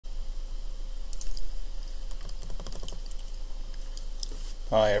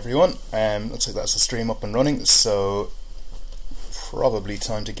Hi everyone, looks like that's the stream up and running, so probably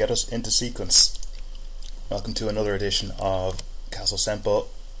time to get us into sequence. Welcome to another edition of Castle Semple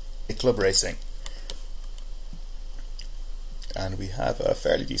Club Racing. And we have a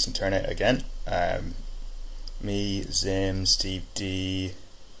fairly decent turnout again. Me, Zim, Steve D,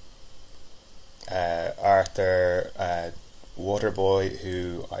 Arthur, Waterboy,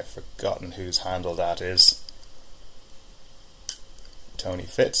 who I've forgotten whose handle that is, Tony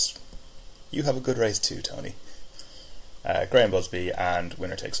Fitz. You have a good race too, Tony. Graham Busby, and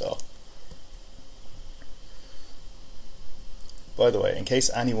winner takes all. By the way, in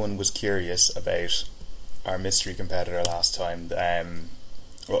case anyone was curious about our mystery competitor last time,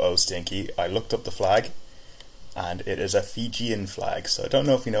 Stinky, I looked up the flag and it is a Fijian flag, so I don't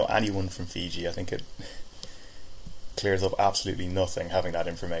know if you know anyone from Fiji. I think it clears up absolutely nothing having that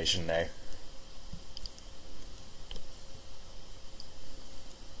information now.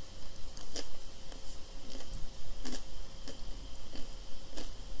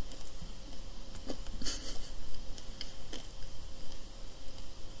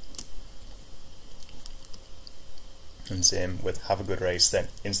 And Zim with have a good race then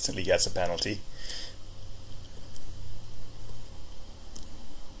instantly gets a penalty.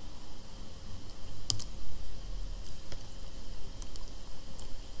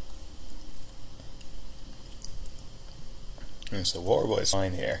 And so Waterboy's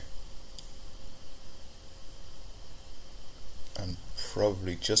fine here. I'm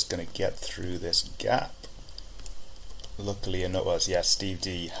probably just going to get through this gap. Luckily enough, yes, Steve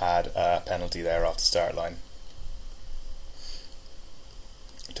D had a penalty there off the start line.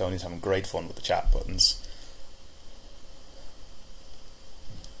 Tony's having great fun with the chat buttons.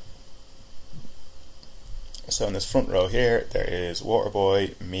 So in this front row here, there is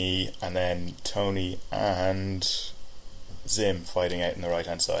Waterboy, me, and then Tony and Zim fighting out in the right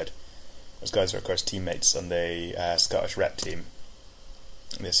hand side. Those guys are of course teammates on the Scottish rep team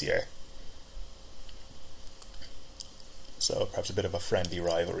this year. So perhaps a bit of a friendly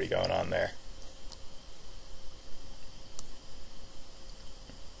rivalry going on there.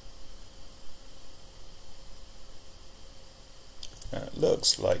 It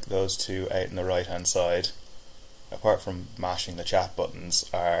looks like those two out in the right hand side, apart from mashing the chat buttons,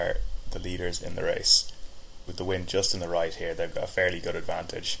 are the leaders in the race. With the wind just in the right here, they've got a fairly good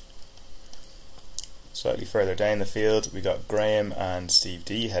advantage. Slightly further down the field, we got Graham and Steve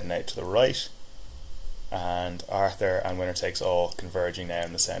D heading out to the right, and Arthur and winner takes all converging now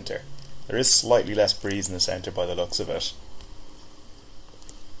in the centre. There is slightly less breeze in the centre by the looks of it,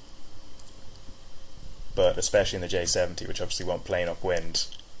 but especially in the J70, which obviously won't plane upwind,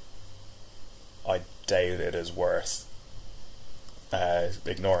 I doubt it is worth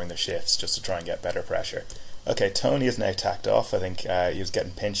ignoring the shifts just to try and get better pressure. Okay, Tony is now tacked off. I think he was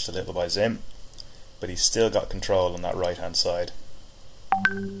getting pinched a little by Zim, but he's still got control on that right hand side.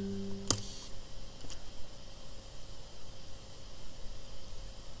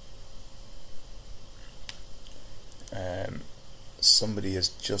 Somebody has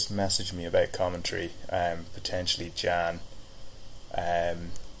just messaged me about commentary, potentially Jan. I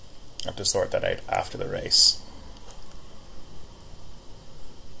have to sort that out after the race.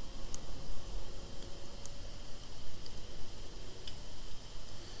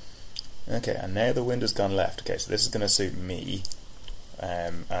 Okay, and now the wind has gone left. Okay, so this is going to suit me,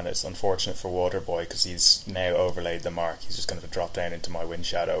 and it's unfortunate for Waterboy because he's now overlaid the mark. He's just going to drop down into my wind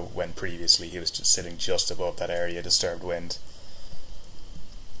shadow when previously he was just sitting just above that area of disturbed wind.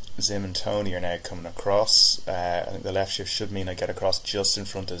 Zim and Tony are now coming across. I think the left shift should mean I get across just in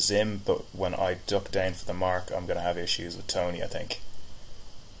front of Zim, but when I duck down for the mark I'm going to have issues with Tony, I think.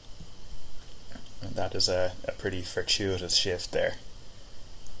 And that is a pretty fortuitous shift there.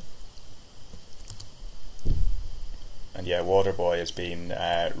 And yeah, Waterboy has been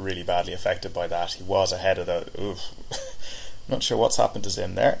really badly affected by that. He was ahead of the... Oof. Not sure what's happened to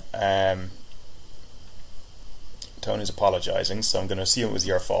Zim there. Tony's apologising, so I'm going to assume it was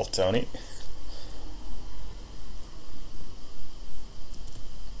your fault, Tony.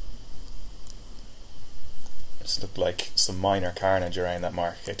 Just looked like some minor carnage around that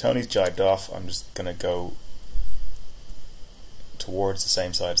mark. Okay, Tony's jibed off. I'm just going to go towards the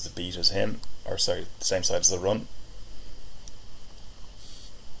same side as the beat as him, or sorry, the same side as the run.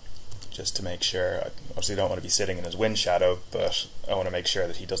 Just to make sure, I obviously don't want to be sitting in his wind shadow, but I want to make sure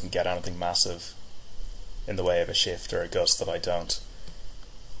that he doesn't get anything massive in the way of a shift or a gust that I don't.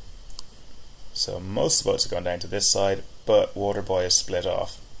 So most of the boats are going down to this side, but Waterboy is split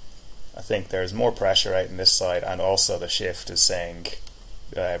off. I think there's more pressure out in this side, and also the shift is saying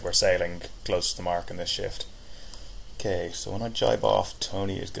we're sailing close to the mark in this shift. Okay, so when I jibe off,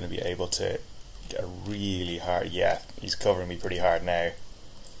 Tony is going to be able to get a really hard, yeah, he's covering me pretty hard now.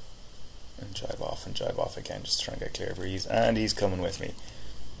 And jibe off again, just trying to get clear breeze, and he's coming with me.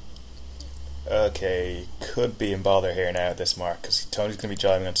 Okay, could be in bother here now at this mark, because Tony's going to be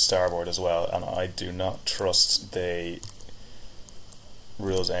jibing onto starboard as well, and I do not trust the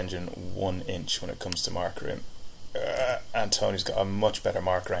rules engine 1 inch when it comes to mark room. And Tony's got a much better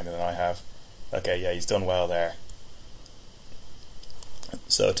mark round than I have. Okay, yeah, he's done well there.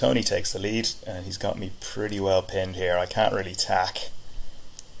 So Tony takes the lead, and he's got me pretty well pinned here. I can't really tack,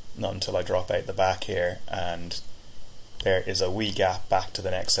 not until I drop out the back here, and there is a wee gap back to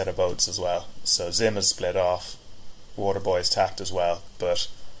the next set of boats as well. So Zim has split off, Waterboy's tacked as well, but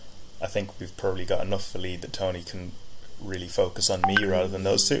I think we've probably got enough of a lead that Tony can really focus on me rather than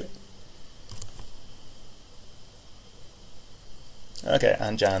those two. Okay,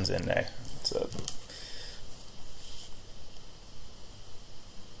 and Jan's in now. So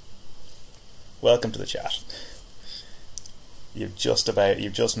welcome to the chat. You've just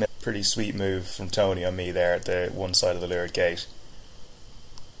made a pretty sweet move from Tony on me there at the one side of the lured gate.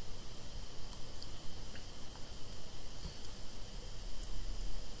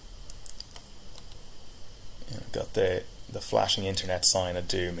 I've got the flashing internet sign of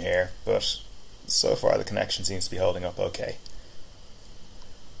doom here, but so far the connection seems to be holding up okay.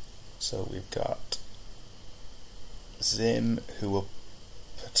 So we've got Zim, who will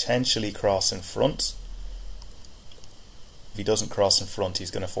potentially cross in front. If he doesn't cross in front, he's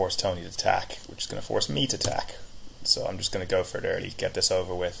going to force Tony to tack, which is going to force me to tack. So I'm just going to go for it early, get this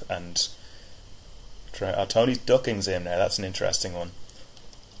over with, and try. Tony's ducking Zim now. That's an interesting one.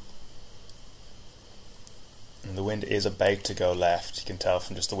 And the wind is about to go left. You can tell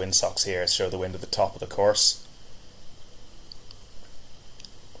from just the windsocks here. Show the wind at the top of the course.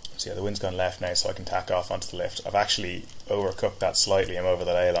 So yeah, the wind's gone left now, so I can tack off onto the lift. I've actually overcooked that slightly. I'm over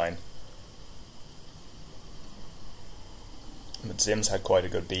the ley line. But Zim's had quite a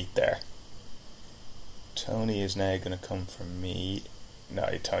good beat there. Tony is now going to come for me. No,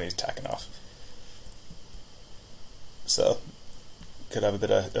 Tony's tacking off. So, could have a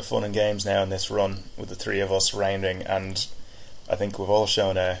bit of fun and games now in this run with the three of us rounding, and I think we've all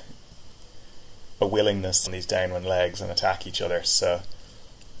shown a willingness on these downwind legs and attack each other, so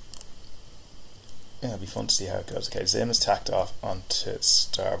yeah, it'll be fun to see how it goes. Okay, Zim is tacked off onto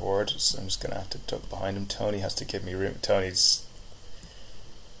starboard, so I'm just going to have to duck behind him. Tony has to give me room. Tony's...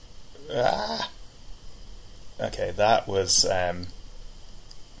 Okay, that was...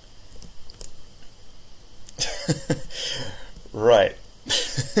 Right.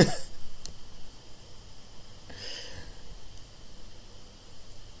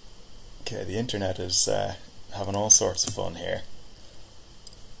 Okay, the internet is having all sorts of fun here.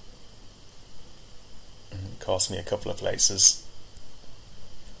 It cost me a couple of places.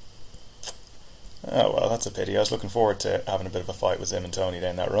 Oh well, that's a pity. I was looking forward to having a bit of a fight with Zim and Tony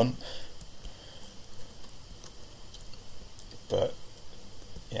down that run. But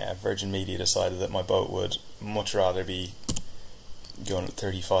yeah, Virgin Media decided that my boat would much rather be going at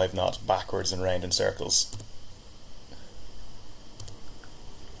 35 knots backwards and round in circles.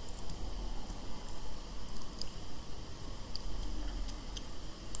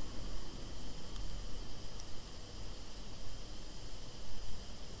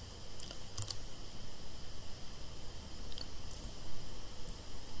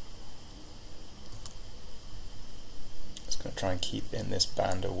 Just going to try and keep in this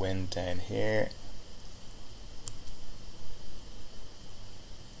band of wind down here.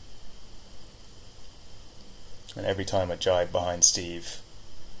 And every time I jibe behind Steve,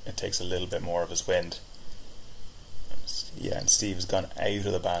 it takes a little bit more of his wind. Yeah, and Steve has gone out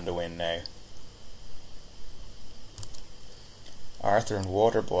of the band of wind now. Arthur and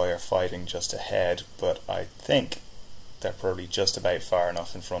Waterboy are fighting just ahead, but I think they're probably just about far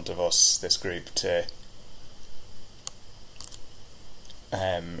enough in front of us, this group, to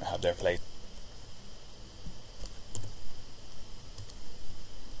have their place.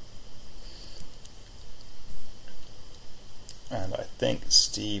 And I think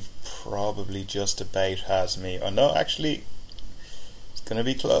Steve probably just about has me. Oh no, actually, it's going to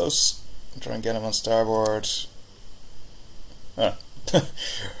be close. I'll try and get him on starboard. Oh.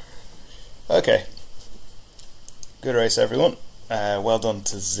 Okay. Good race, everyone. Well done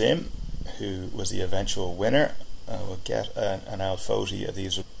to Zim, who was the eventual winner. We'll get an alphote of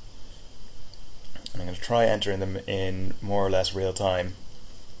these. I'm going to try entering them in more or less real time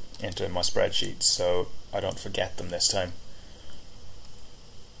into my spreadsheet so I don't forget them this time.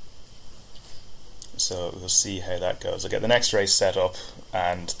 So we'll see how that goes. I'll get the next race set up,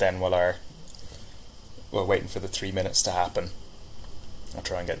 and then while our we're waiting for the 3 minutes to happen. I'll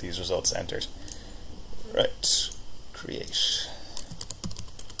try and get these results entered. Right, create.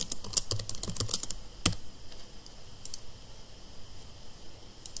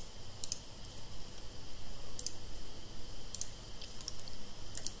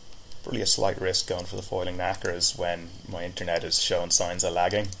 Probably a slight risk going for the foiling knackers when my internet is showing signs of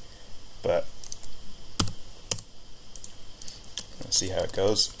lagging, but let's see how it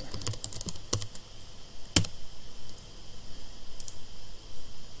goes.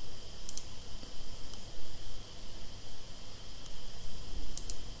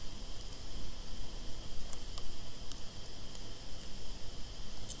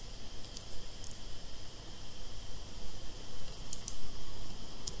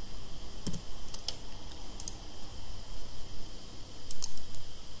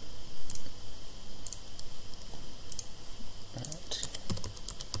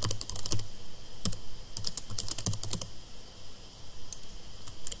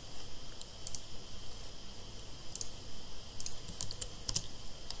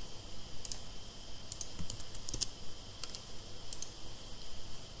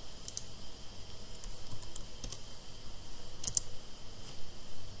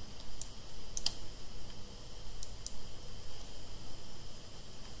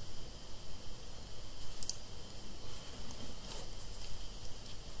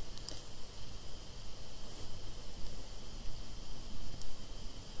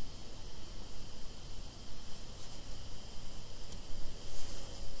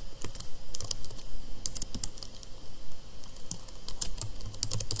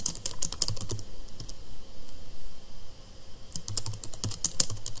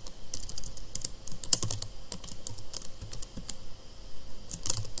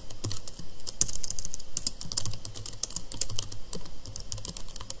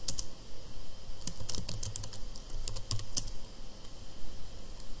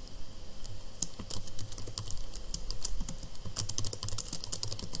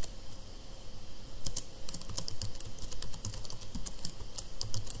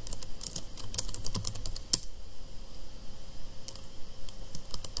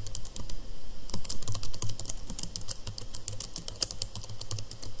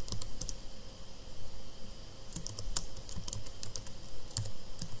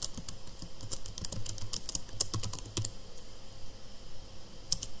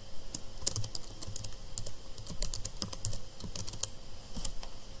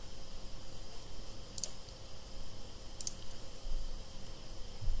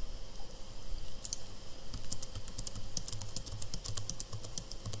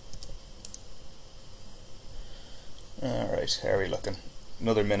 Alright, how are we looking?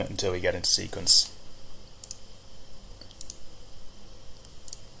 Another minute until we get into sequence.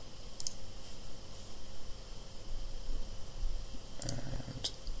 And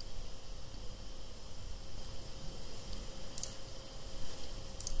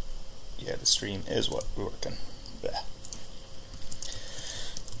yeah, the stream is working. There.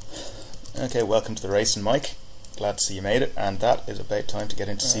 Okay, welcome to the racing, Mike. Glad to see you made it, and that is about time to get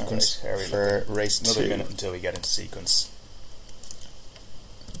into sequence for race 2. Another minute until we get into sequence.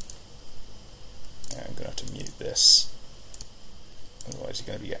 I'm going to have to mute this, otherwise you're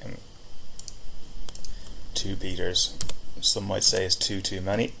going to be getting 2 beaters. Some might say is too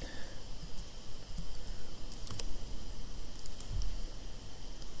many.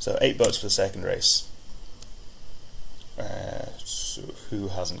 So 8 boats for the second race. So who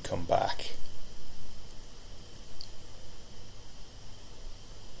hasn't come back?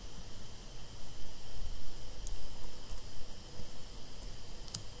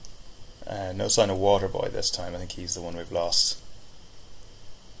 No sign of Waterboy this time. I think he's the one we've lost.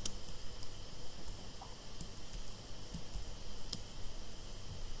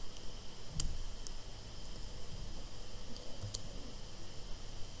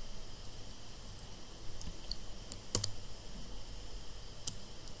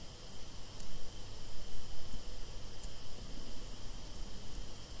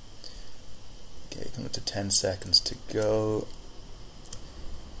 Okay, coming up to 10 seconds to go.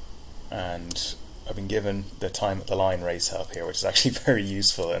 And I've been given the time at the line race help here, which is actually very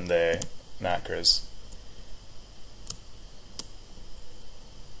useful in the knackers.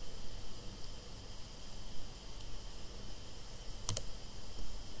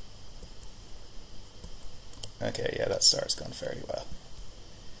 Okay, yeah, that start's gone fairly well.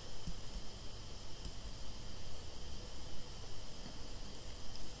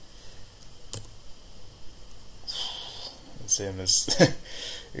 Sim has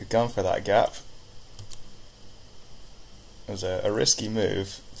gone for that gap. It was a risky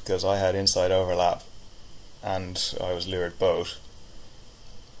move because I had inside overlap and I was lured both.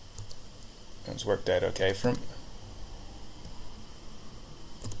 It's worked out okay for him.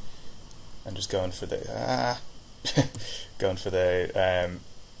 I'm just going for the going for the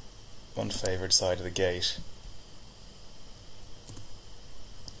unfavoured side of the gate.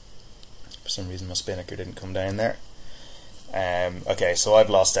 For some reason my spinnaker didn't come down there. Okay, so I've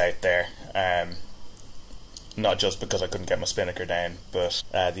lost out there. Not just because I couldn't get my spinnaker down, but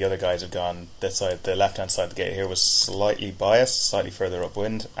the other guys have gone this side. The left hand side of the gate here was slightly biased, slightly further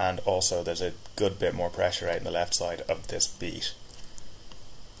upwind, and also there's a good bit more pressure out in the left side of this beat.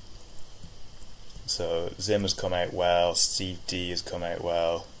 So Zim has come out well, Steve D has come out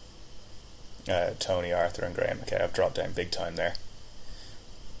well, Tony, Arthur and Graham. Okay, I've dropped down big time there.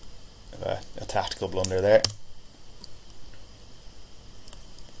 A tactical blunder there.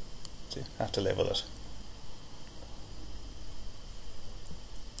 So have to live with it.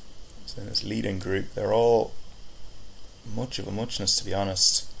 So in this leading group, they're all much of a muchness, to be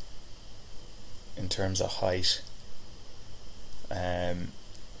honest, in terms of height.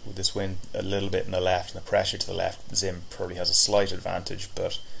 With this wind a little bit in the left and the pressure to the left, Zim probably has a slight advantage,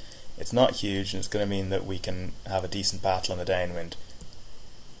 but it's not huge, and it's going to mean that we can have a decent battle on the downwind.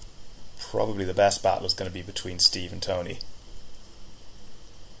 Probably the best battle is going to be between Steve and Tony.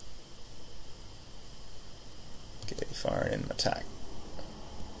 Okay, firing in attack.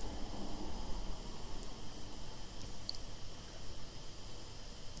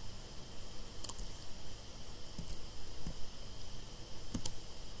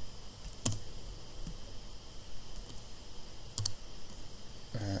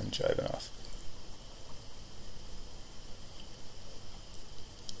 And jibing off.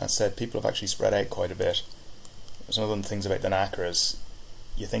 That said, people have actually spread out quite a bit. There's one of the things about the knacker is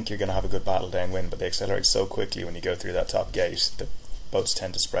you think you're going to have a good battle downwind, but they accelerate so quickly when you go through that top gate that boats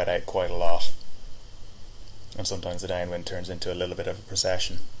tend to spread out quite a lot, and sometimes the downwind turns into a little bit of a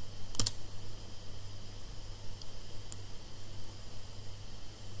procession.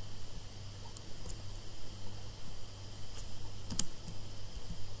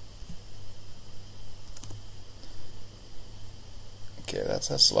 Okay, that's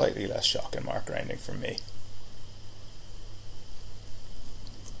a slightly less shocking mark rounding from me.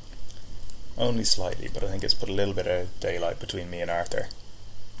 Only slightly, but I think it's put a little bit of daylight between me and Arthur.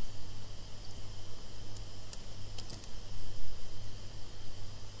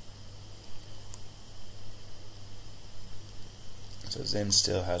 So Zim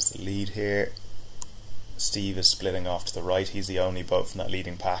still has the lead here. Steve is splitting off to the right. He's the only boat from that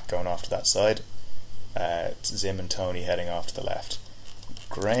leading pack going off to that side. It's Zim and Tony heading off to the left.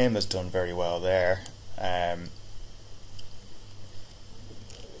 Graham has done very well there.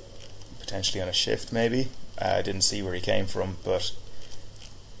 Potentially on a shift maybe. I didn't see where he came from, but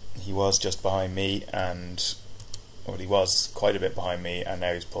he was just behind me, and well, he was quite a bit behind me, and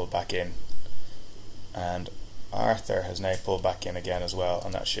now he's pulled back in. And Arthur has now pulled back in again as well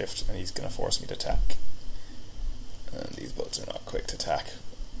on that shift, and he's going to force me to tack. And these boats are not quick to tack.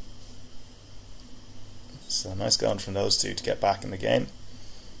 So nice going from those two to get back in the game.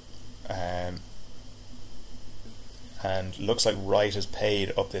 And looks like right has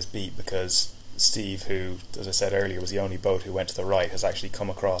paid up this beat, because Steve, who, as I said earlier, was the only boat who went to the right, has actually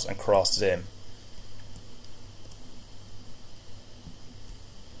come across and crossed Zim.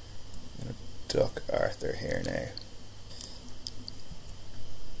 I'm going to duck Arthur here now.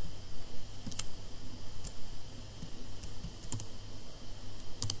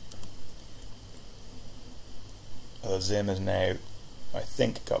 Well, Zim is now, I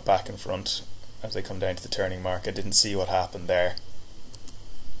think, got back in front as they come down to the turning mark. I didn't see what happened there.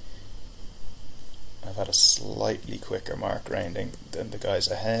 I've had a slightly quicker mark rounding than the guys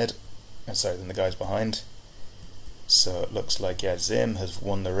ahead, than the guys behind. So it looks like, yeah, Zim has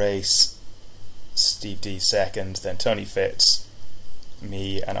won the race, Steve D second, then Tony Fitz,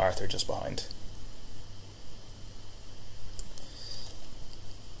 me and Arthur just behind.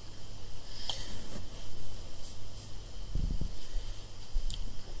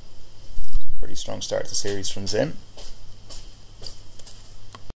 Pretty strong start to the series from Zim.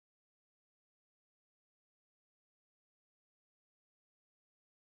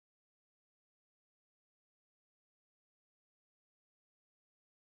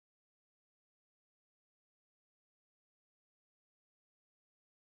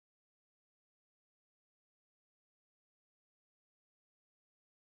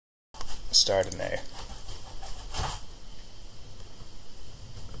 Started now.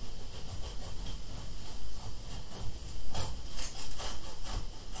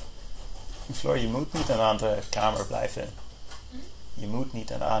 Floor, je moet niet een andere kamer blijven. Je moet niet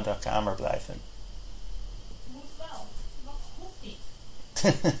een andere kamer blijven.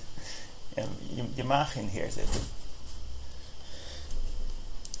 Ja, je mag in hier zitten.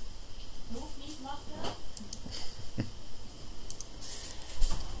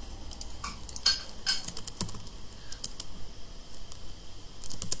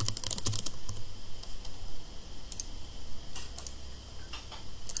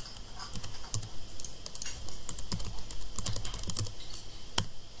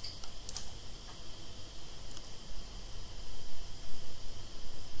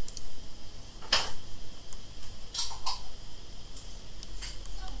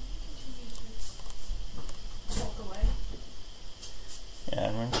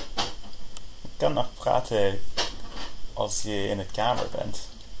 Ja, maar ik kan nog praten als je in het kamer bent.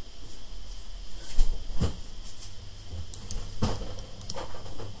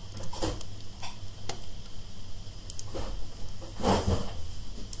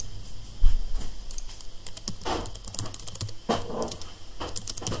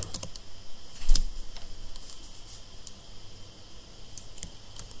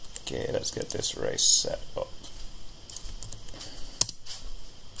 Okay, let's get this race set up.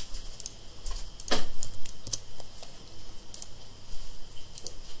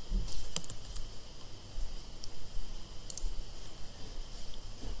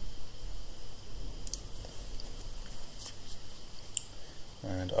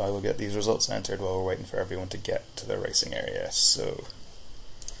 And I will get these results entered while we're waiting for everyone to get to the racing area. So,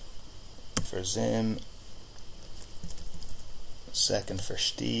 for Zim, second for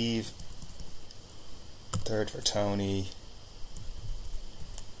Steve, third for Tony,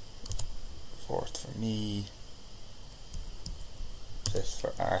 fourth for me, fifth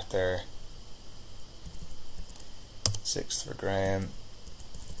for Arthur, sixth for Graham,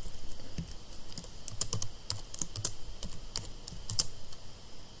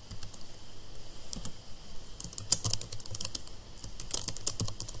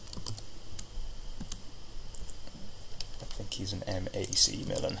 he's an MAC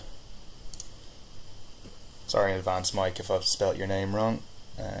Millen. Sorry in advance, Mike, if I've spelt your name wrong.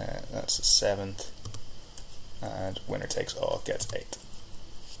 That's the 7th, and winner takes all gets 8th.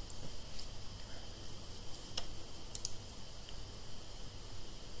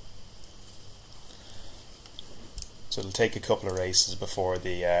 So it'll take a couple of races before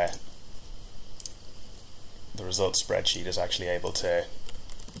the results spreadsheet is actually able to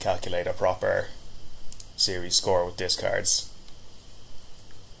calculate a proper series score with discards.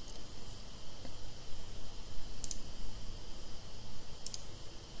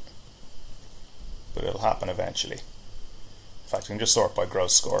 But it'll happen eventually. In fact, we can just sort by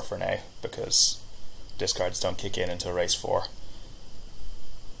gross score for now, because discards don't kick in until race 4.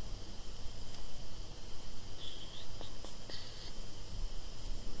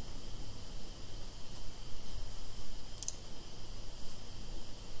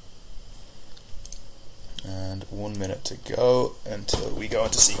 And 1 minute to go until we go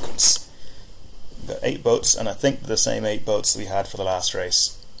into sequence. We've got 8 boats, and I think the same 8 boats we had for the last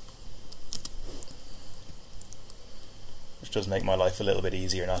race, which does make my life a little bit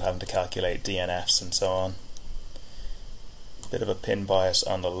easier, not having to calculate DNFs and so on. Bit of a pin bias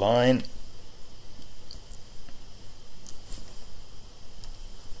on the line.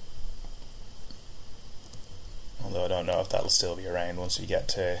 Although I don't know if that'll still be around once we get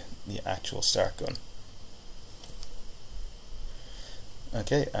to the actual start gun.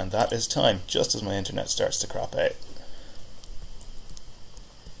 Okay, and that is time, just as my internet starts to crop out.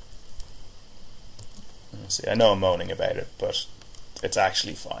 Let's see, I know I'm moaning about it, but it's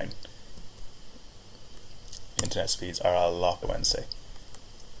actually fine. Internet speeds are a lot Wednesday.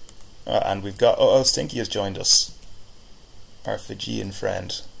 And we've got, oh, Stinky has joined us, our Fijian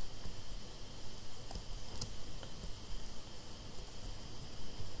friend.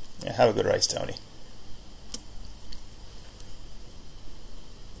 Yeah, have a good race, Tony.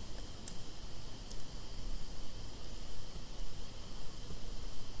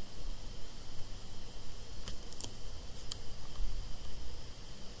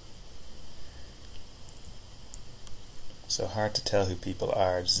 So hard to tell who people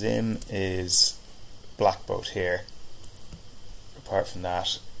are. Zim is black boat here. Apart from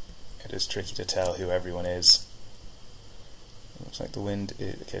that, it is tricky to tell who everyone is. Looks like the wind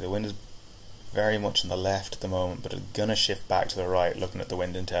is, okay, the wind is very much on the left at the moment, but it's gonna shift back to the right looking at the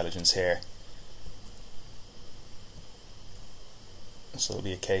wind intelligence here. So it'll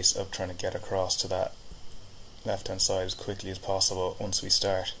be a case of trying to get across to that left hand side as quickly as possible once we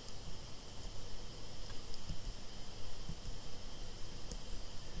start.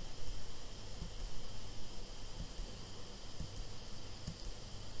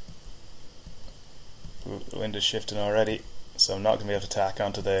 Ooh, the wind is shifting already, so I'm not going to be able to tack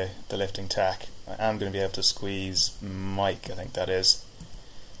onto the lifting tack. I am going to be able to squeeze Mike, I think that is.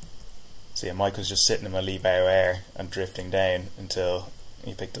 So yeah, Mike was just sitting in my lee bow air and drifting down until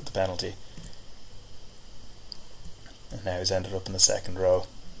he picked up the penalty. And now he's ended up in the second row.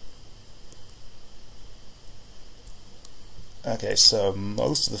 Okay, so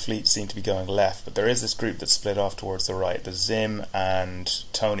most of the fleet seem to be going left, but there is this group that's split off towards the right. There's Zim and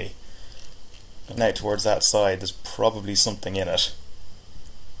Tony. Now towards that side there's probably something in it.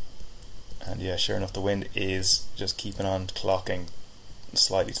 And yeah, sure enough, the wind is just keeping on clocking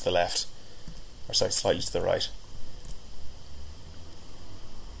slightly to the left. Or sorry, slightly to the right.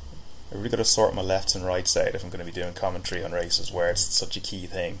 I really got to sort my lefts and rights out if I'm going to be doing commentary on races where it's such a key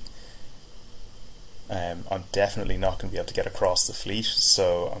thing. I'm definitely not going to be able to get across the fleet,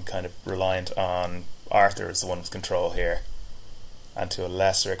 so I'm kind of reliant on Arthur as the one with control here, and to a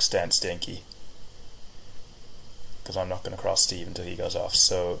lesser extent Stinky, because I'm not going to cross Steve until he goes off.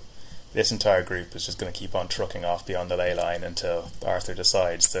 So this entire group is just going to keep on trucking off beyond the ley line until Arthur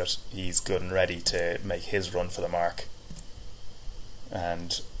decides that he's good and ready to make his run for the mark.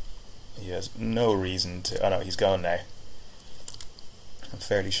 And he has no reason to... oh no, he's gone now. I'm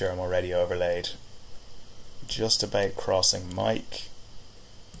fairly sure I'm already overlaid. Just about crossing Mike.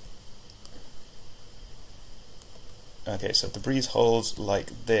 Okay, so if the breeze holds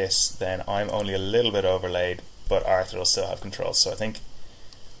like this, then I'm only a little bit overlaid, but Arthur will still have control. So I think...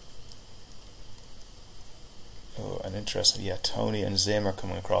 oh, and interesting, yeah, Tony and Zim are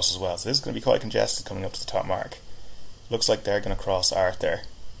coming across as well. So this is going to be quite congested coming up to the top mark. Looks like they're going to cross Arthur,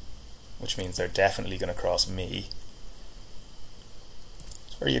 which means they're definitely going to cross me.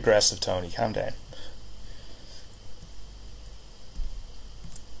 It's very aggressive, Tony, calm down.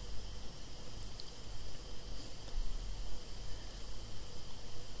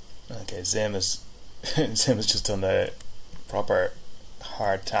 Okay, Zim has just done the proper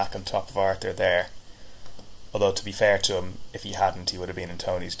hard tack on top of Arthur there. Although, to be fair to him, if he hadn't, he would have been in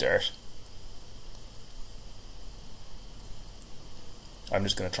Tony's dirt. I'm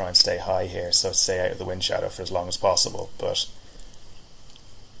just going to try and stay high here, so stay out of the wind shadow for as long as possible, but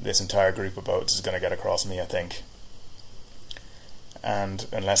this entire group of boats is going to get across me, I think. And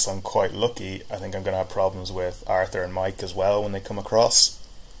unless I'm quite lucky, I think I'm going to have problems with Arthur and Mike as well when they come across.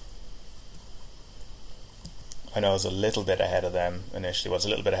 I know I was a little bit ahead of them initially. Well, I was a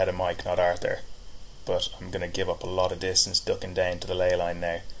little bit ahead of Mike, not Arthur. But I'm going to give up a lot of distance ducking down to the ley line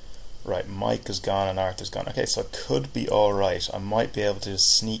now. Right, Mike is gone and Arthur's gone. Okay, so it could be alright. I might be able to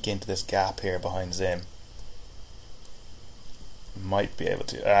sneak into this gap here behind Zim. Might be able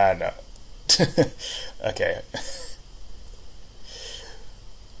to. Ah, no. Okay.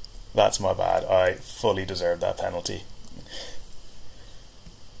 That's my bad. I fully deserve that penalty.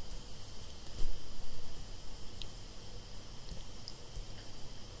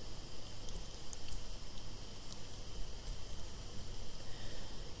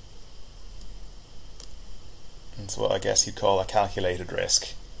 It's what I guess you'd call a calculated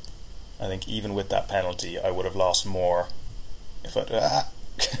risk. I think even with that penalty I would have lost more if I...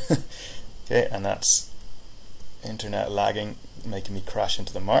 Okay, and that's internet lagging, making me crash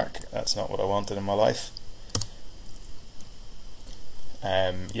into the mark. That's not what I wanted in my life.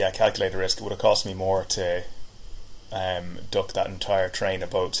 Yeah, calculated risk. It would have cost me more to duck that entire train of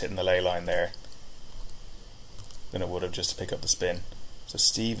boats hitting the ley line there than it would have just to pick up the spin. So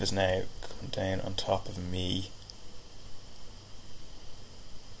Steve is now coming down on top of me.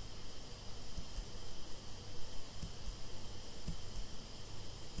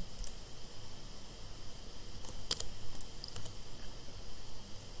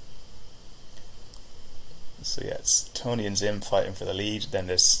 So yeah, it's Tony and Zim fighting for the lead. Then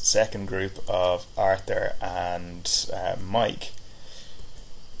this second group of Arthur and Mike.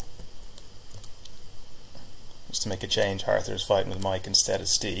 Just to make a change, Arthur is fighting with Mike instead of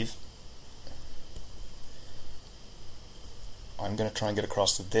Steve. I'm going to try and get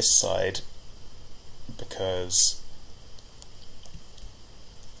across to this side because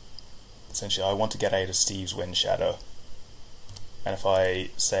essentially I want to get out of Steve's wind shadow. And if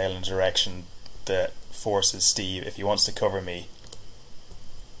I sail in a direction that forces Steve, if he wants to cover me,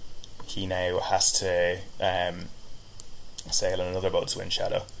 he now has to sail in another boat's wind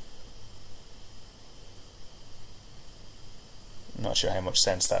shadow. I'm not sure how much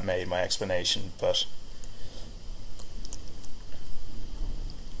sense that made, my explanation, but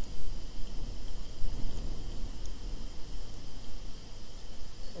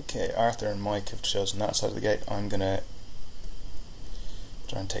okay, Arthur and Mike have chosen that side of the gate. I'm gonna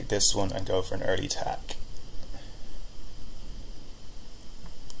try and take this one and go for an early tack.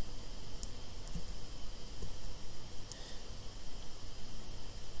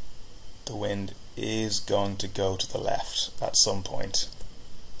 the wind is going to go to the left at some point.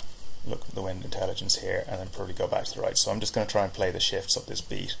 Look at the wind intelligence here, and then probably go back to the right. So I'm just going to try and play the shifts up this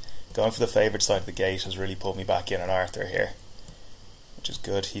beat. Going for the favoured side of the gate has really pulled me back in on Arthur here, which is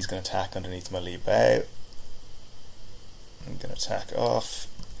good. He's going to attack underneath my lee bow. I'm going to attack off.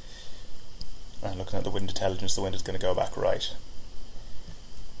 And looking at the wind intelligence, the wind is going to go back right.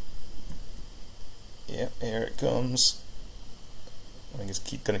 Yep, here it comes. I think it's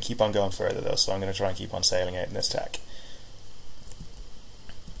going to keep on going further though, so I'm going to try and keep on sailing out in this tack.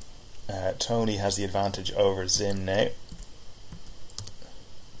 Tony has the advantage over Zim now.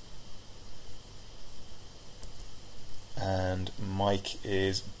 And Mike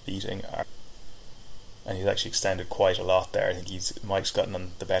is beating Arthur. And he's actually extended quite a lot there. I think Mike's gotten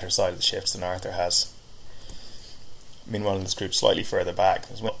on the better side of the shifts than Arthur has. Meanwhile, in this group slightly further back,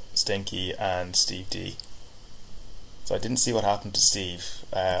 there's Stinky and Steve D. So I didn't see what happened to Steve.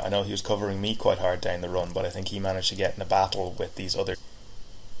 I know he was covering me quite hard down the run, but I think he managed to get in a battle with these others,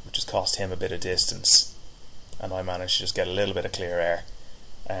 which has cost him a bit of distance. And I managed to just get a little bit of clear air.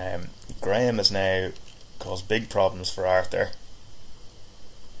 Graham has now caused big problems for Arthur.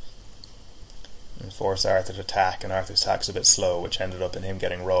 And forced Arthur to attack, and Arthur's attack's a bit slow, which ended up in him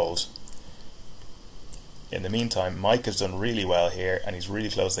getting rolled. In the meantime, Mike has done really well here, and he's really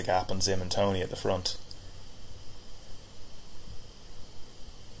closed the gap on Zim and Tony at the front.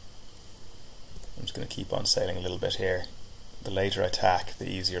 I'm just going to keep on sailing a little bit here. The later I attack, the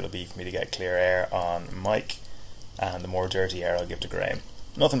easier it'll be for me to get clear air on Mike, and the more dirty air I'll give to Graham.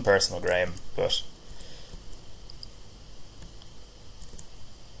 Nothing personal, Graham, but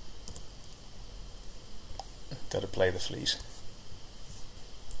got to play the fleet.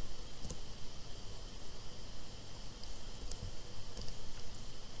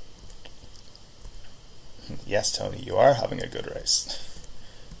 Yes, Tony, you are having a good race.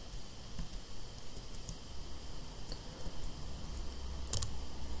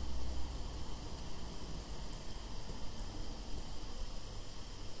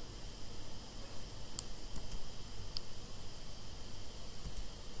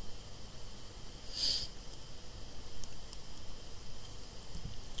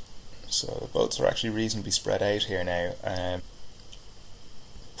 So the boats are actually reasonably spread out here now.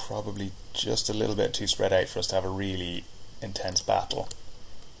 Probably just a little bit too spread out for us to have a really intense battle.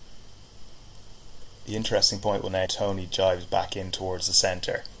 The interesting point will now Tony jives back in towards the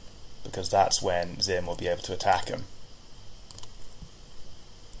centre, because that's when Zim will be able to attack him.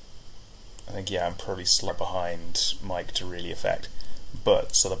 I think, yeah, I'm probably slightly behind Mike to really affect.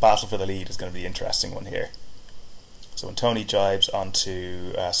 But, so the battle for the lead is going to be the interesting one here. So when Tony jibes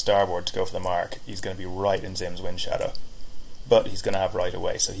onto starboard to go for the mark, he's going to be right in Zim's wind shadow. But he's going to have right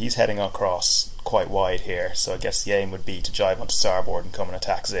away, so he's heading across quite wide here, so I guess the aim would be to jibe onto starboard and come and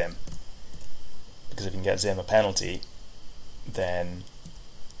attack Zim. Because if you can get Zim a penalty, then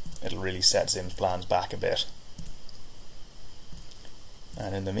it'll really set Zim's plans back a bit.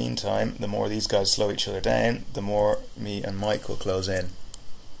 And in the meantime, the more these guys slow each other down, the more me and Mike will close in.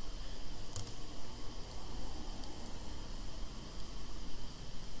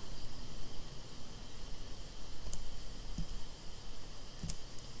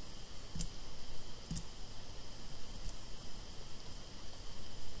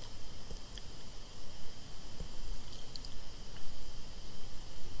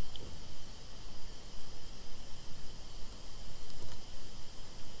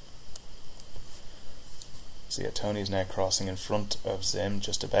 So yeah, Tony's now crossing in front of Zim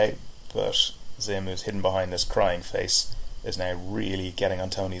just about, but Zim, who's hidden behind this crying face, is now really getting on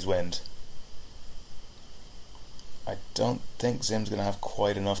Tony's wind. I don't think Zim's going to have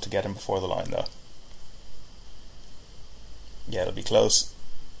quite enough to get him before the line though. Yeah, it'll be close.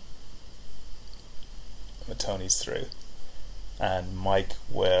 But Tony's through. And Mike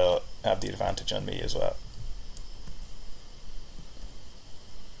will have the advantage on me as well.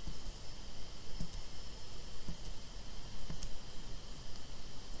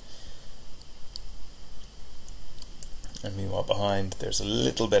 And meanwhile behind there's a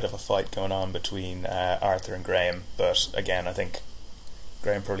little bit of a fight going on between Arthur and Graham, but again I think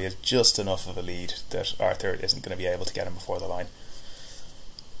Graham probably has just enough of a lead that Arthur isn't going to be able to get him before the line.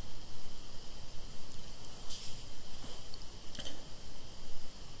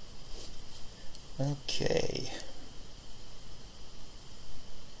 Okay.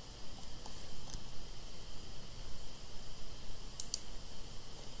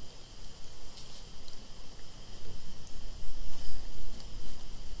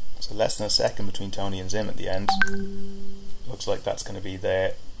 So less than a second between Tony and Zim at the end. Looks like that's going to be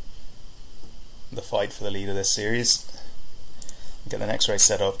the fight for the lead of this series. get the next race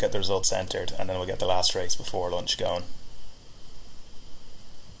set up, get the results entered, and then we'll get the last race before lunch going.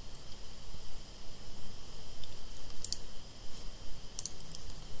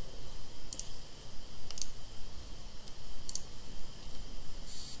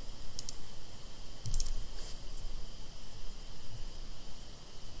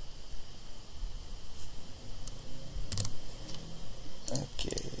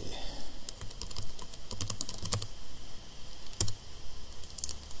 Okay.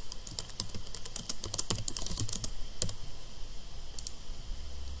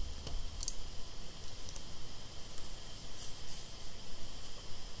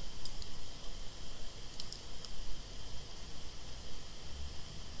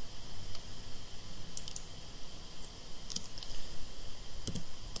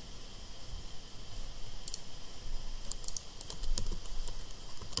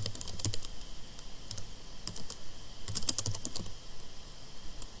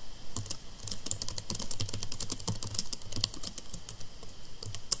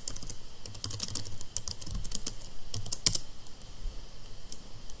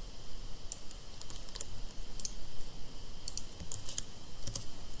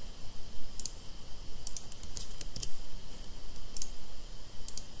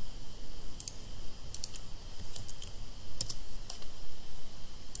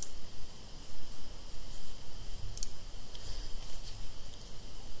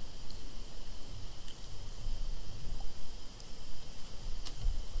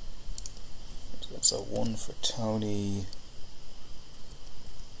 So 1 for Tony,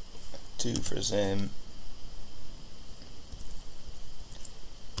 2 for Zim,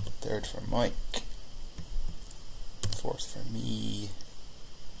 3rd for Mike, 4th for me,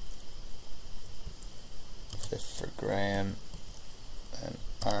 5th for Graham, and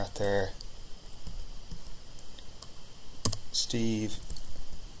Arthur, Steve,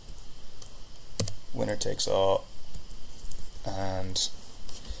 winner takes all, and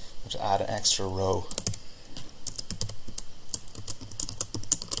to add an extra row.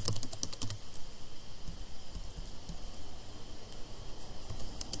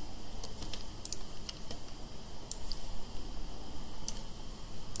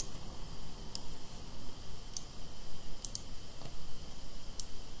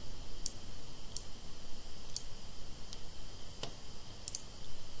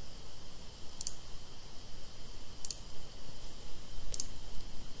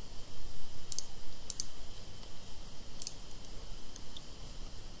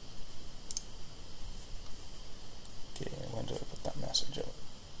 When do I put that message up?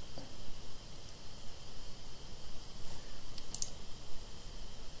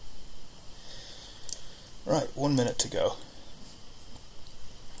 Right, 1 minute to go.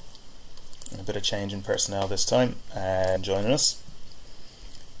 And a bit of change in personnel this time. Joining us,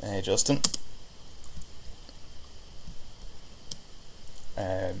 hey Justin.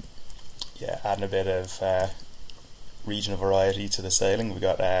 Yeah, adding a bit of regional variety to the sailing. We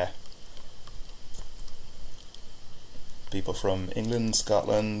got people from England,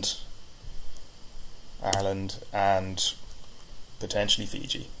 Scotland, Ireland, and potentially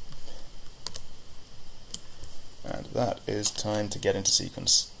Fiji. And that is time to get into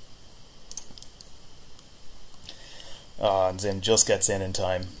sequence. Oh, and Zim just gets in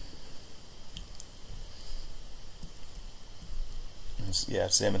time. Yeah,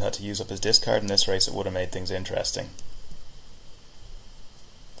 if Zim had to use up his discard in this race, it would have made things interesting.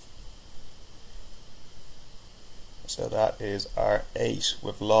 So that is our 8.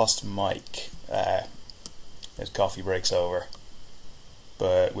 We've lost Mike. His coffee breaks over.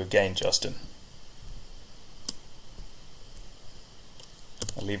 But we've gained Justin.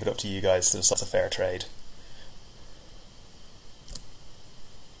 I'll leave it up to you guys to decide it's a fair trade.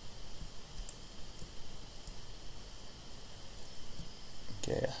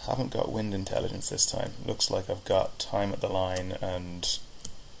 Okay, I haven't got wind intelligence this time. Looks like I've got time at the line and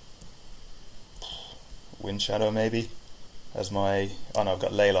wind shadow maybe as my, oh no, I've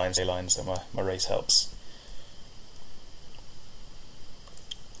got ley lines, so my race helps.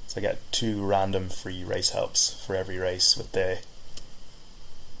 So I get 2 random free race helps for every race with the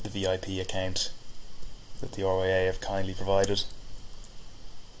VIP account that the RYA have kindly provided.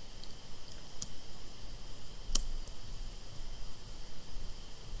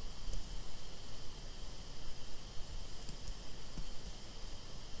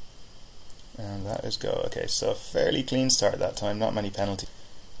 And that is go. Okay, so a fairly clean start that time, not many penalties.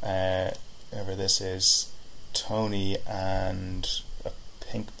 Whoever this is, Tony and a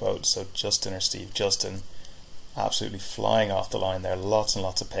pink boat, so Justin or Steve. Justin, absolutely flying off the line there, lots and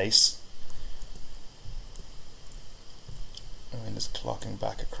lots of pace. is clocking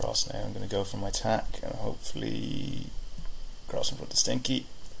back across now. I'm going to go for my tack and hopefully cross in front of Stinky.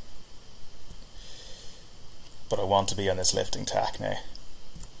 But I want to be on this lifting tack now.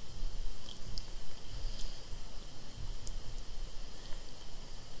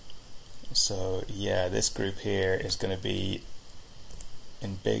 So yeah, this group here is going to be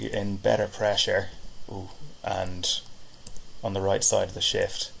in better pressure. Ooh, and on the right side of the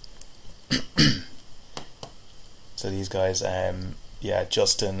shift. So these guys, yeah,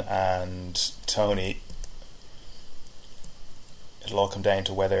 Justin and Tony, it'll all come down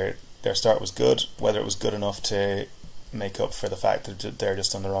to whether their start was good, whether it was good enough to make up for the fact that they're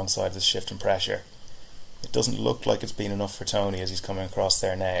just on the wrong side of the shift and pressure. It doesn't look like it's been enough for Tony as he's coming across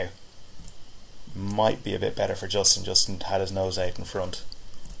there now. Might be a bit better for Justin. Justin had his nose out in front.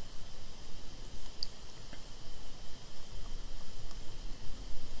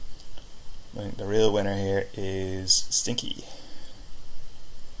 I think the real winner here is Stinky.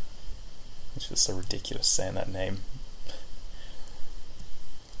 It's just so ridiculous saying that name.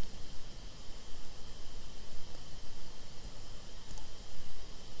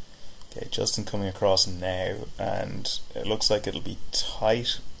 Okay, Justin coming across now, and it looks like it'll be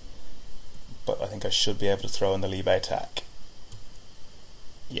tight, but I think I should be able to throw in the lead by attack.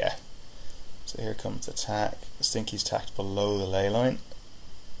 Yeah. So here comes the tack. Stinky's tacked below the ley line.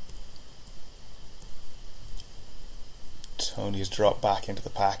 Tony has dropped back into the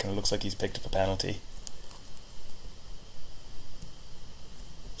pack and it looks like he's picked up a penalty.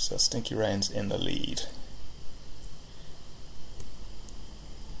 So Stinky Rain's in the lead.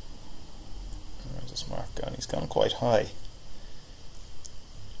 Where's this mark gone? He's gone quite high.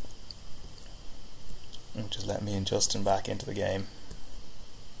 Just let me and Justin back into the game.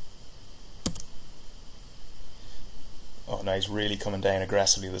 Oh, now he's really coming down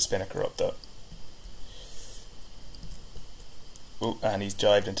aggressively with the spinnaker up though. Ooh, and he's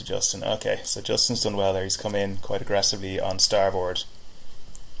jibed into Justin. Okay, so Justin's done well there. He's come in quite aggressively on starboard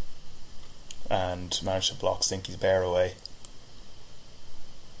and managed to block Stinky's bear away.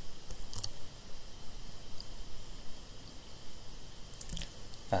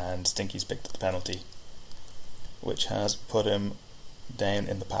 And Stinky's picked up the penalty, which has put him down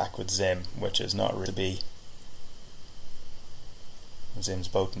in the pack with Zim, which is not really to be. Zim's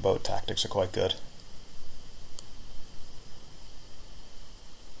boat and boat tactics are quite good.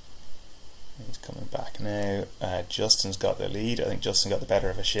 He's coming back now. Justin's got the lead. I think Justin got the better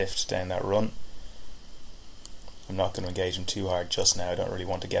of a shift down that run. I'm not going to engage him too hard just now. I don't really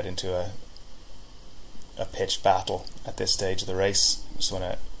want to get into a pitched battle at this stage of the race. I just want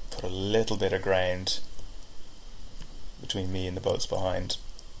to put a little bit of ground between me and the boats behind.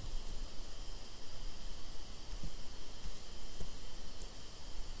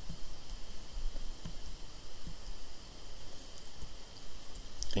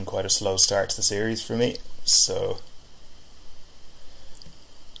 Been quite a slow start to the series for me, so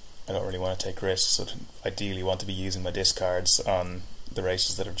I don't really want to take risks. So ideally want to be using my discards on the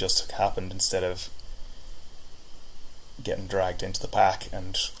races that have just happened instead of getting dragged into the pack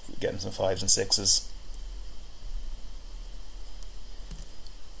and getting some 5s and 6s.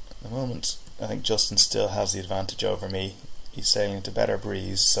 At the moment I think Justin still has the advantage over me. He's sailing into better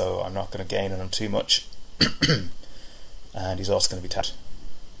breeze, so I'm not going to gain on him too much. And he's also going to be tapped.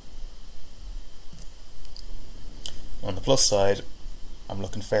 On the plus side, I'm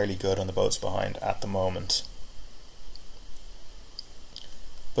looking fairly good on the boats behind at the moment.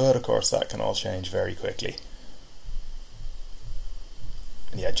 But of course that can all change very quickly.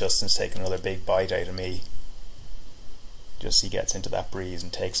 And yeah, Justin's taking another big bite out of me. Just he gets into that breeze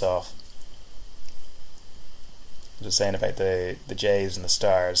and takes off. I was saying about the J's and the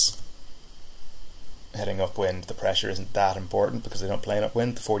Stars heading upwind, the pressure isn't that important because they don't plane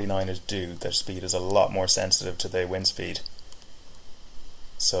upwind. The 49ers do. Their speed is a lot more sensitive to the wind speed.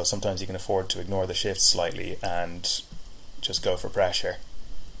 So sometimes you can afford to ignore the shifts slightly and just go for pressure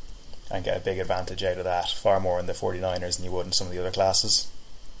and get a big advantage out of that, far more in the 49ers than you would in some of the other classes.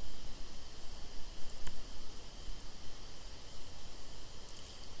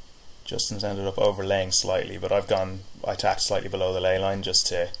 Justin's ended up overlaying slightly, but I tacked slightly below the ley line just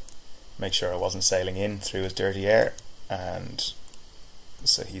to make sure I wasn't sailing in through his dirty air, and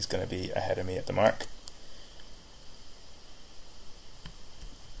so he's going to be ahead of me at the mark.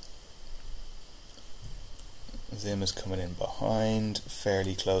 Zim is coming in behind,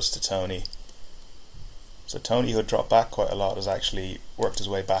 fairly close to Tony. So Tony, who had dropped back quite a lot, has actually worked his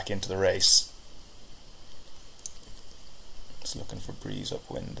way back into the race. Just looking for breeze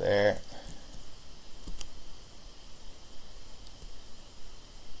upwind there.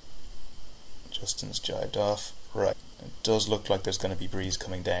 Justin's jibed off. Right, It does look like there's going to be breeze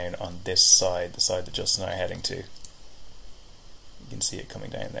coming down on this side, the side that Justin and I are heading to. You can see it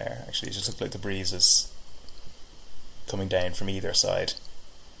coming down there. Actually, it just looks like the breeze is coming down from either side.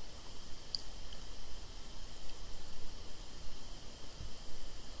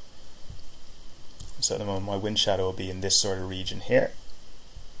 So at the moment my wind shadow will be in this sort of region here.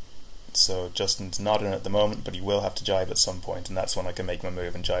 So Justin's not in at the moment, but he will have to jibe at some point, and that's when I can make my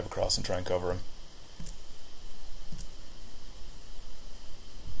move and jibe across and try and cover him.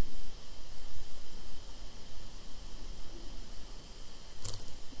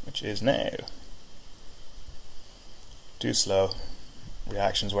 Which is now. Too slow.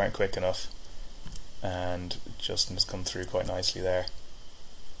 Reactions weren't quick enough, and Justin has come through quite nicely there.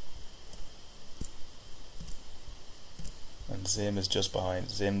 And Zim is just behind.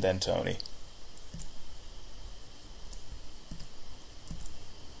 Zim, then Tony.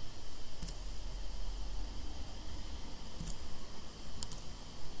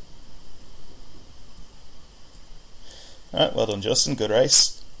 Alright, well done Justin, good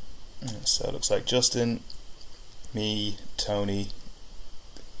race. So it looks like Justin, me, Tony,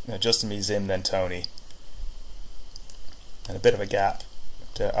 no, Justin, me, Zim, then Tony. And a bit of a gap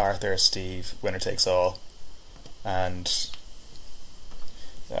to Arthur, Steve, winner takes all. And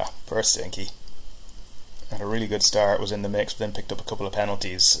poor Stinky. Had a really good start, was in the mix, but then picked up a couple of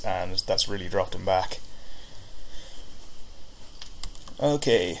penalties, and that's really dropped him back.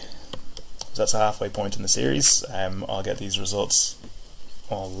 Okay, so that's a halfway point in the series. I'll get these results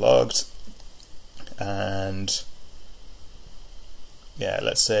all logged, and yeah,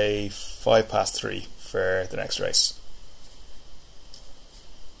 let's say 3:05 for the next race.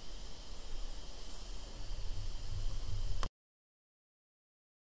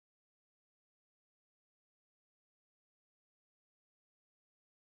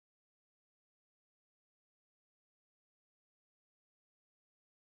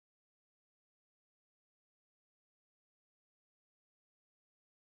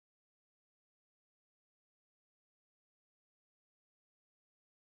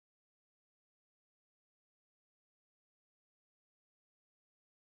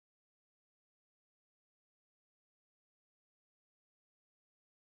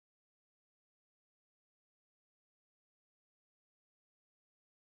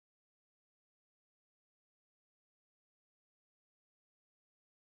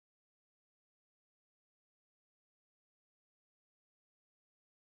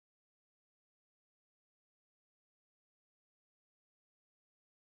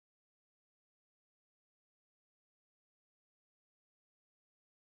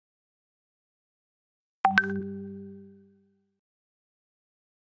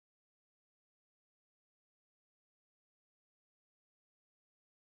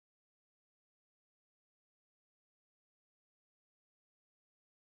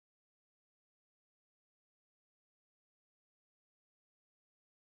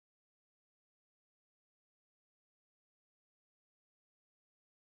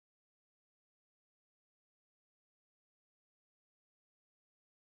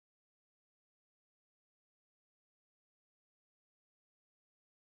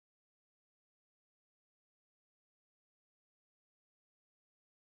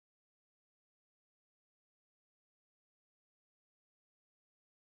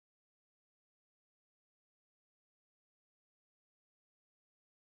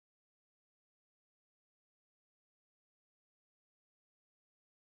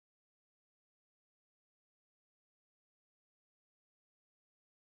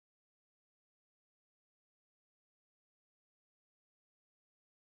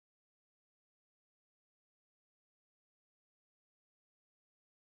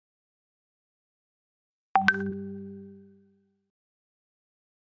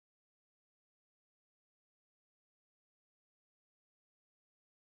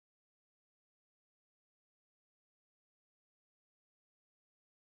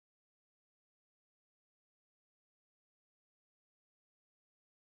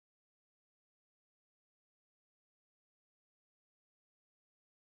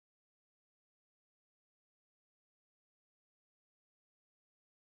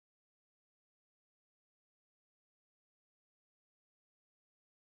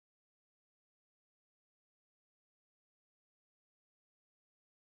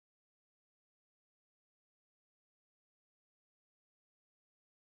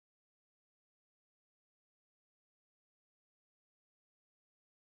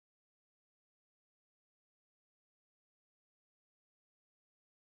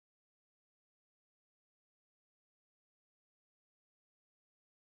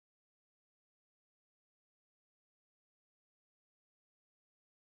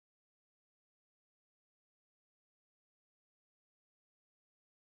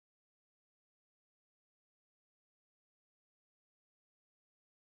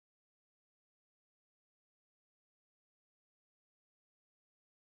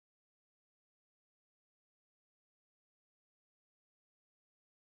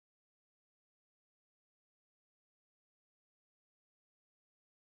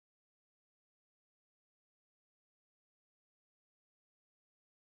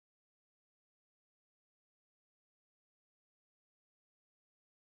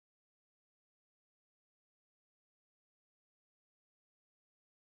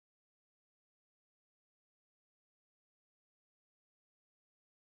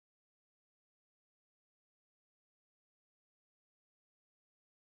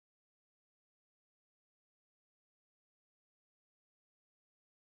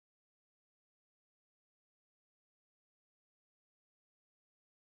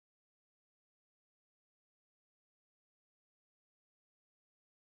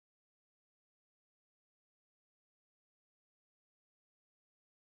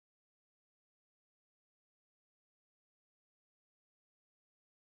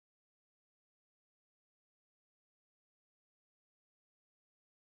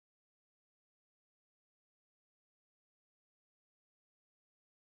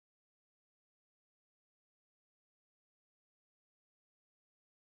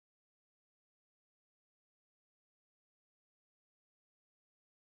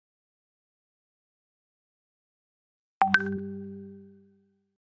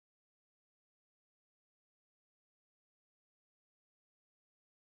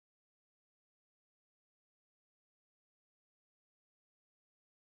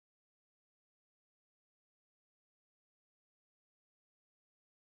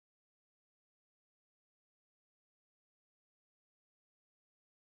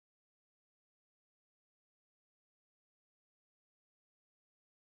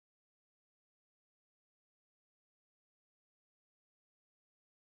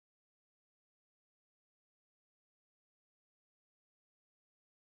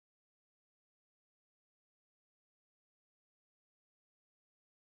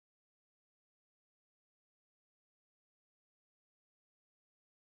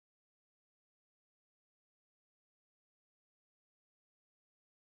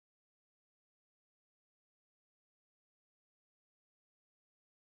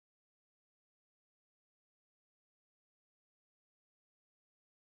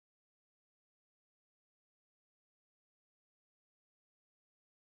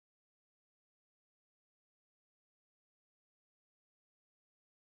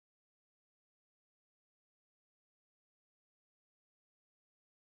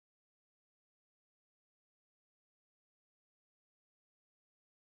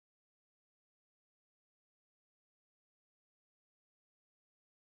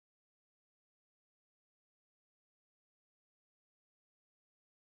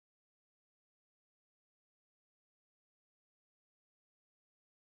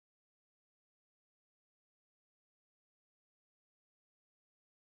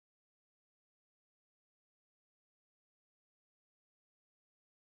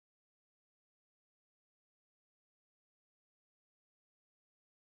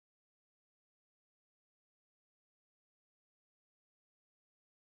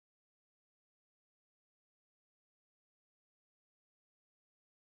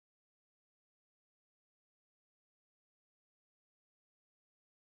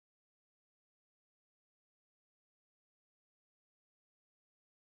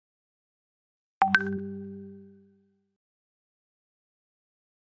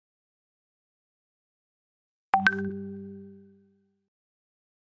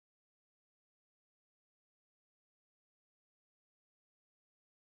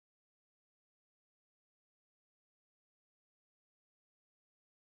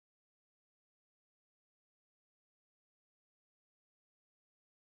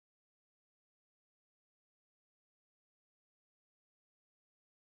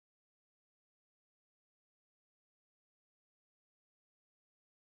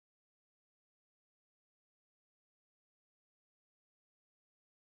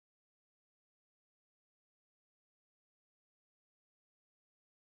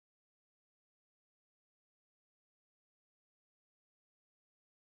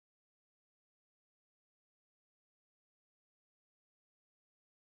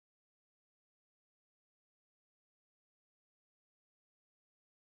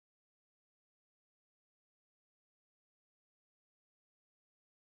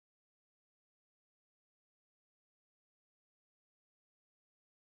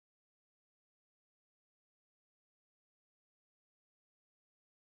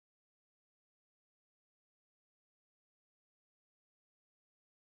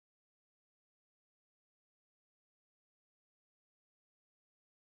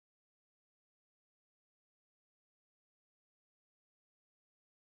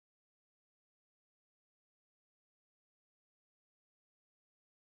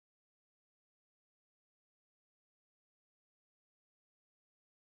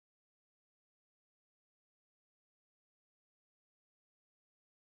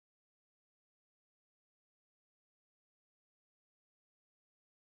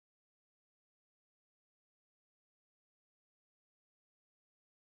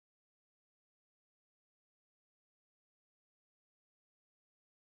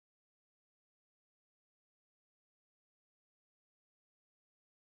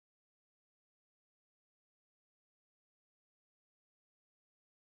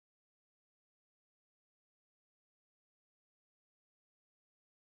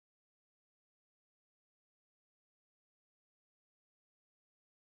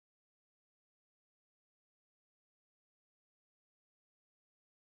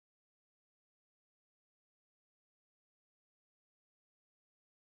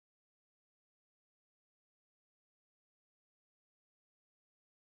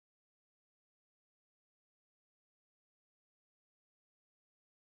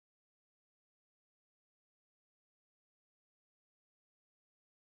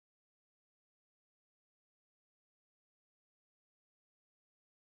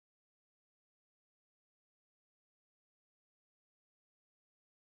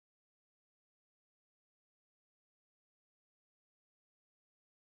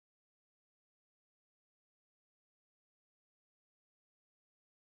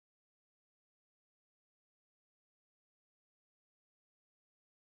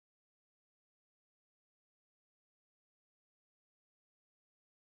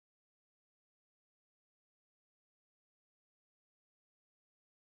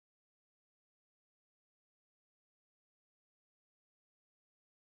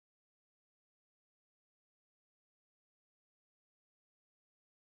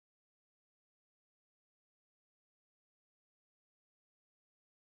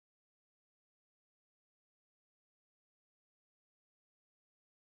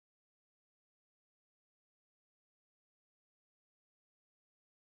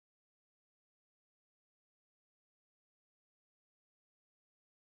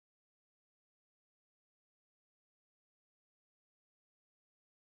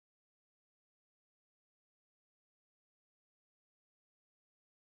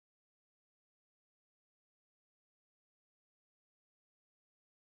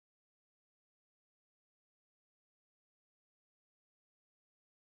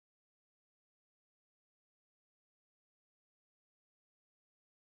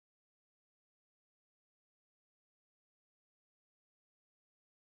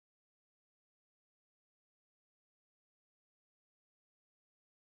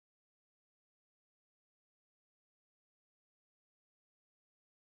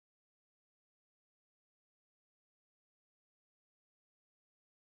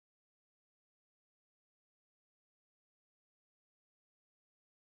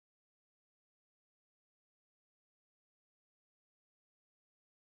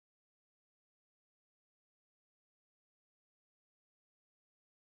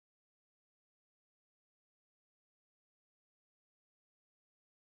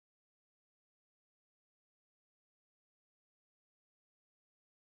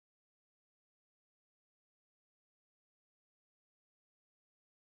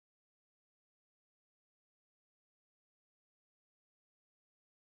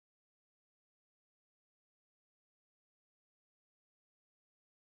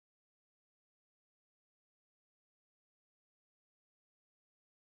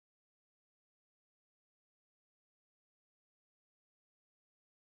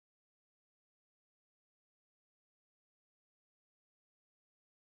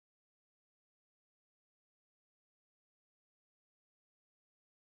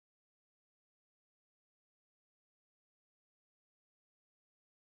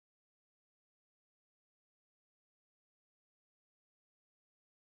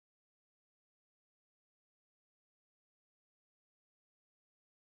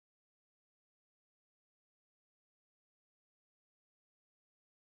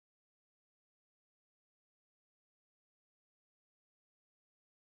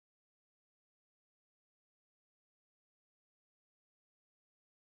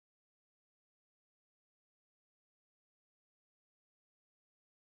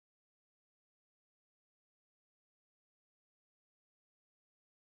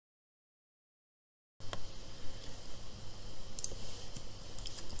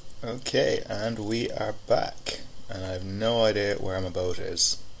 Okay, and we are back, and I have no idea where my boat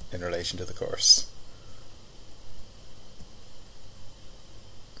is in relation to the course.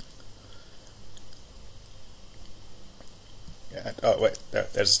 Yeah, oh wait,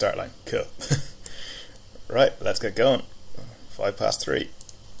 there's a start line. Cool. Right, let's get going. 3:05.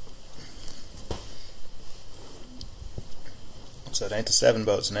 So down to 7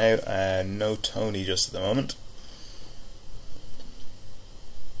 boats now, and no Tony just at the moment.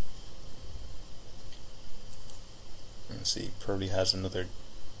 Let's see, probably has another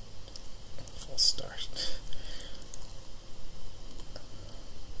false start.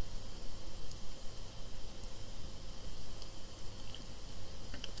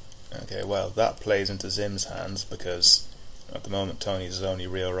 Okay, well that plays into Zim's hands because at the moment Tony's his only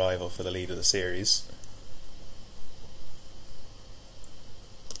real rival for the lead of the series.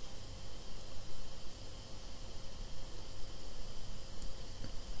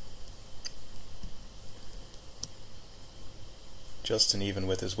 Justin, even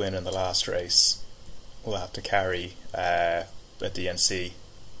with his win in the last race, will have to carry a DNC.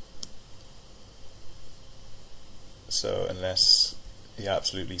 So unless he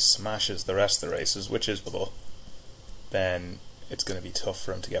absolutely smashes the rest of the races, which is possible, then it's going to be tough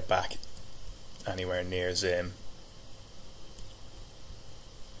for him to get back anywhere near Zim.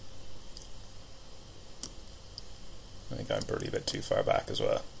 I think I'm probably a bit too far back as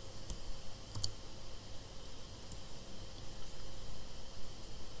well.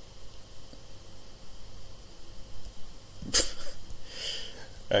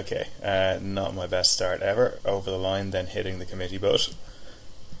 Okay, not my best start ever. Over the line, then hitting the committee boat.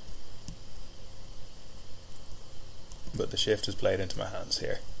 But the shift has played into my hands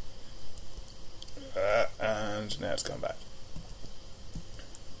here. And now it's gone back.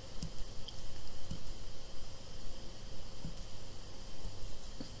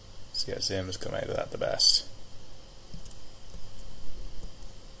 So yeah, Zim has come out of that the best.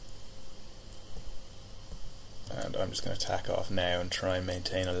 And I'm just going to tack off now and try and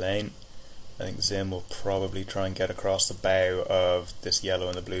maintain a lane. I think Zim will probably try and get across the bow of this yellow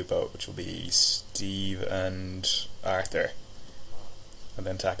and the blue boat, which will be Steve and Arthur, and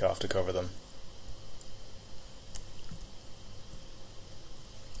then tack off to cover them.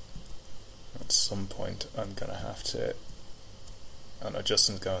 At some point I'm going to have to... Oh no,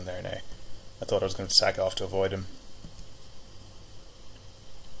 Justin's going there now. I thought I was going to tack off to avoid him.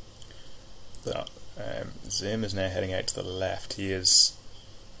 But Zim is now heading out to the left. He is...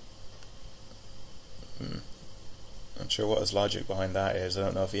 not sure what his logic behind that is. I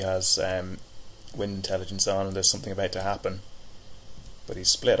don't know if he has wind intelligence on and there's something about to happen. But he's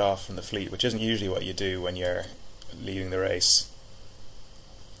split off from the fleet, which isn't usually what you do when you're leading the race.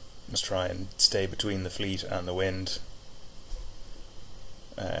 You must try and stay between the fleet and the wind.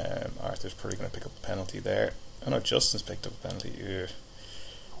 Arthur's probably going to pick up a penalty there. Oh no, Justin's picked up a penalty. Ugh.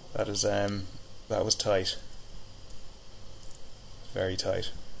 That is that was tight. Very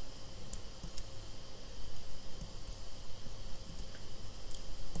tight.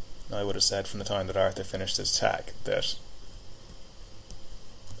 I would have said from the time that Arthur finished his tack that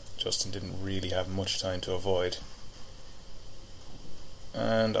Justin didn't really have much time to avoid.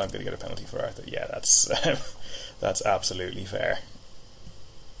 And I'm going to get a penalty for Arthur. Yeah, that's that's absolutely fair.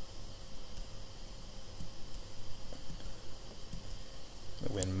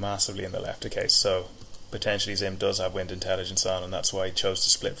 Win massively in the left. Okay, so potentially Zim does have wind intelligence on, and that's why he chose to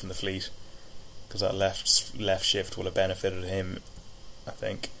split from the fleet, because that left shift will have benefited him, I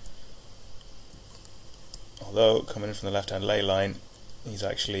think. Although coming in from the left hand ley line, he's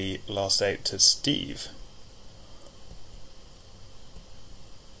actually lost out to Steve.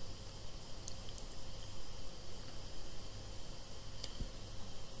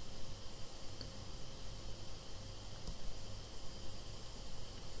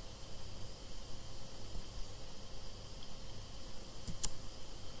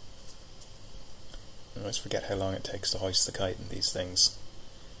 I always forget how long it takes to hoist the kite in these things.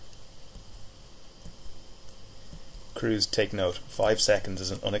 Crews, take note, 5 seconds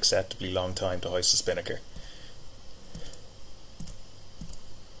is an unacceptably long time to hoist a spinnaker.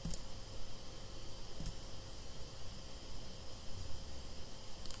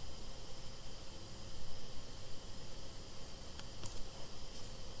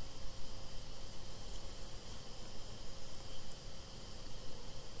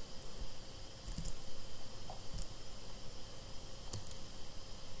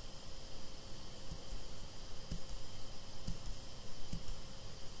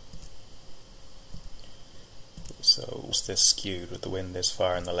 So it's this skewed with the wind this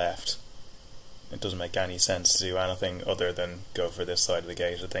far on the left. it doesn't make any sense to do anything other than go for this side of the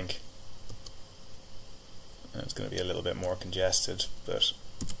gate, I think. And it's going to be a little bit more congested, but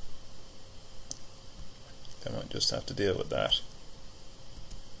I might just have to deal with that.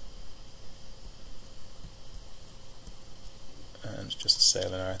 And just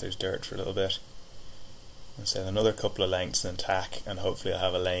sail in Arthur's dirt for a little bit. And sail another couple of lengths and tack, and hopefully I'll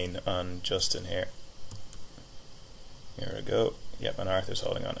have a lane on Justin here. Here we go. Yep, and Arthur's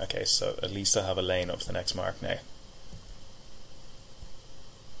holding on. Okay, so at least I have a lane up to the next mark now.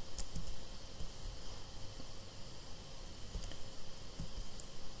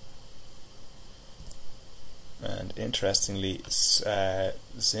 And interestingly,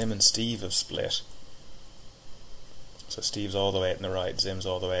 Zim and Steve have split. So Steve's all the way out in the right, Zim's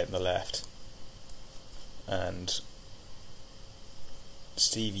all the way out in the left. And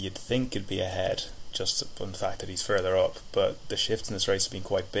Steve, you'd think, could be ahead, just from the fact that he's further up, but the shifts in this race have been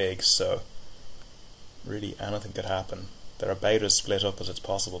quite big, so really anything could happen. They're about as split up as it's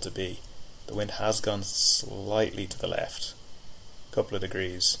possible to be. The wind has gone slightly to the left, a couple of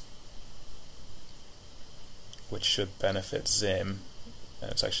degrees, which should benefit Zim,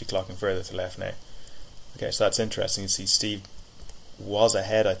 and it's actually clocking further to the left now. Okay, so that's interesting. You see Steve was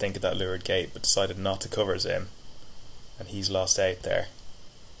ahead, I think, at that lured gate, but decided not to cover Zim, and he's lost out there.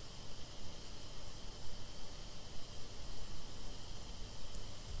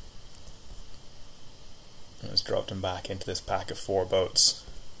 And it's dropped him back into this pack of 4 boats.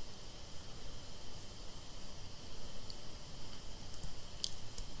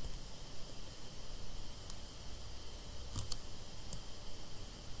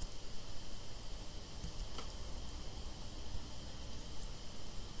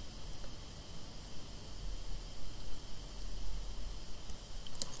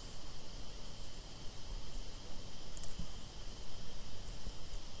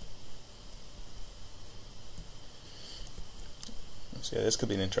 So yeah, this could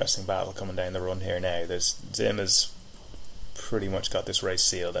be an interesting battle coming down the run here now. Zim has pretty much got this race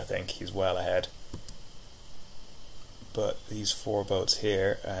sealed, I think. He's well ahead. But these 4 boats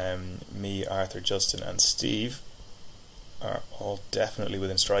here, me, Arthur, Justin and Steve, are all definitely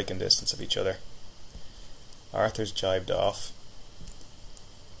within striking distance of each other. Arthur's jibed off.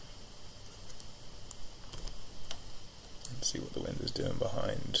 Let's see what the wind is doing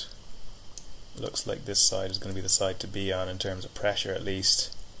behind. Looks like this side is going to be the side to be on in terms of pressure, at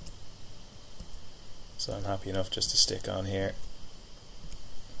least. So I'm happy enough just to stick on here.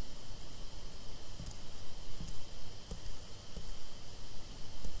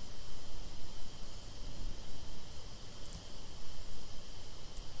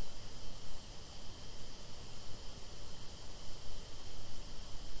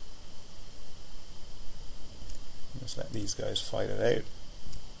 Just let these guys fight it out.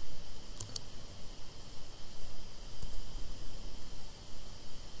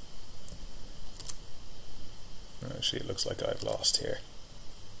 Actually, it looks like I've lost here.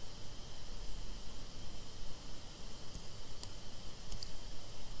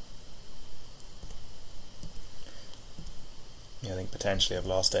 Yeah, I think potentially I've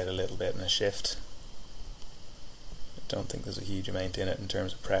lost out a little bit in a shift. I don't think there's a huge amount in it in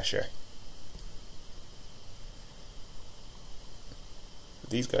terms of pressure.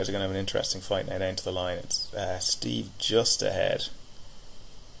 But these guys are going to have an interesting fight now down to the line. It's Steve just ahead.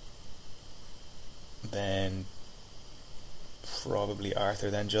 Then probably Arthur,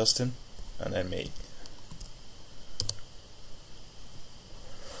 then Justin, and then me.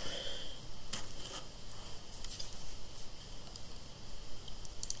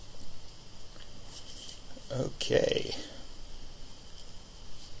 Okay.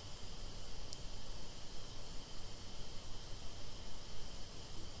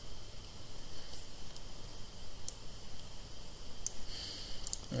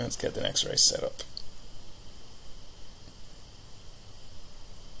 Let's get the next race set up.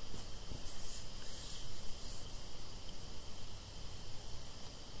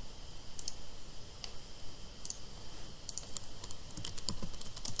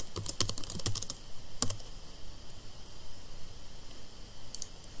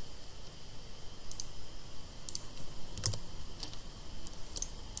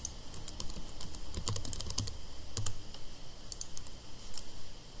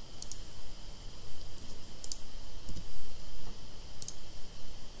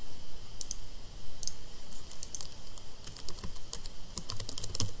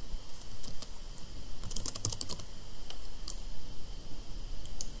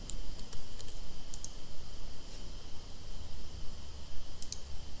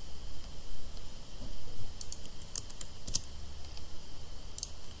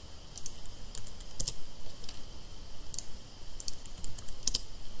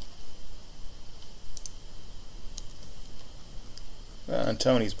 And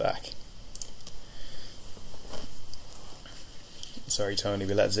Tony's back. Sorry Tony,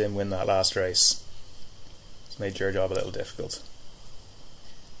 we let Zim win that last race. It's made your job a little difficult.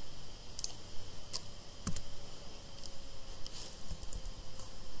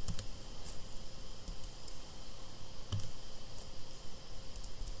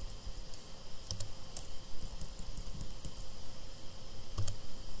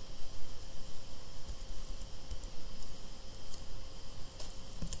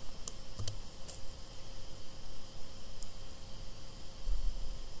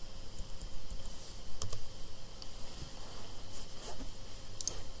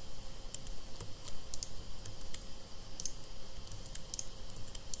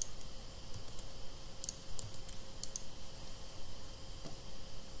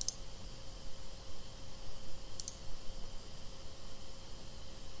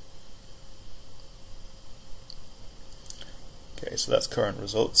 Okay, so that's current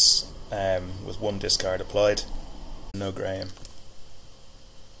results, with one discard applied. No Graham.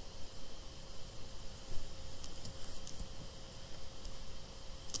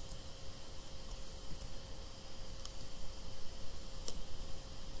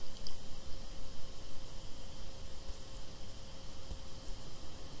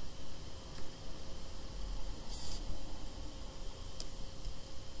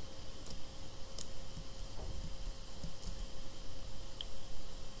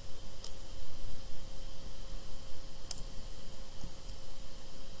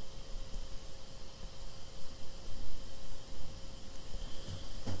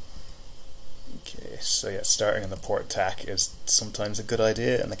 So yeah, starting on the port tack is sometimes a good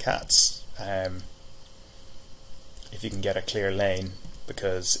idea in the cats, if you can get a clear lane,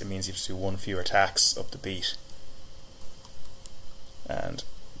 because it means you have to do one fewer tacks up the beat, and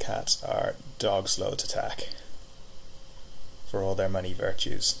cats are dog slow to tack for all their many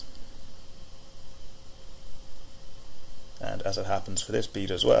virtues. And as it happens for this beat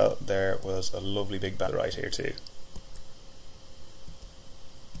as well, there was a lovely big battle right here too.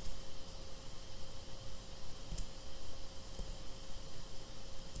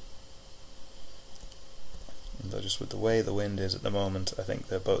 Though just with the way the wind is at the moment, I think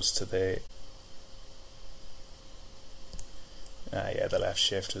the boat's to the yeah, the left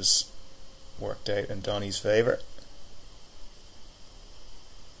shift has worked out in Donny's favour.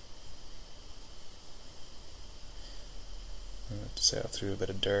 I'm going to sail through a bit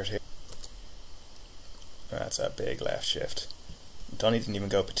of dirt here. That's a big left shift. Donny didn't even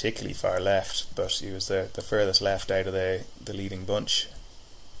go particularly far left, but he was the furthest left out of the leading bunch.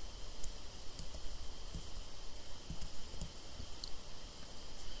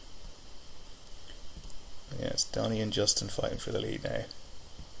 Yes, Donny and Justin fighting for the lead now.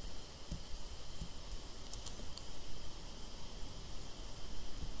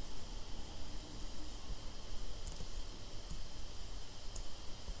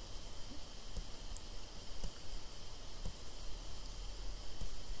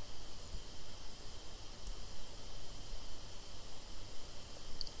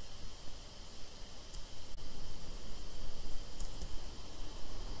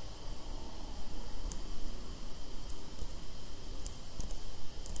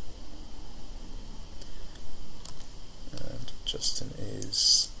 Justin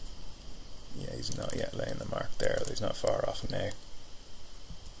is, yeah, he's not yet laying the mark there, he's not far off now.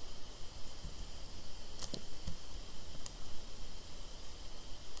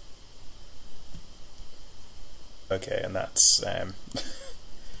 Okay, and that's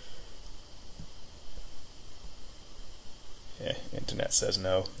yeah, internet says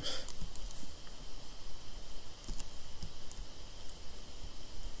no.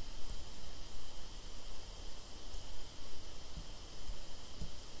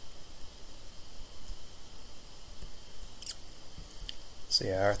 So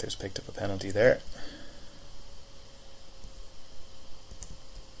yeah, Arthur's picked up a penalty there.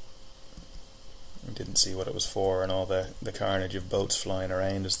 I didn't see what it was for and all the carnage of boats flying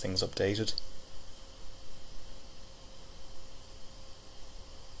around as things updated.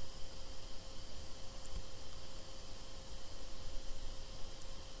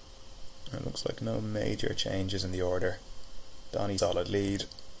 It looks like no major changes in the order. Donny solid lead,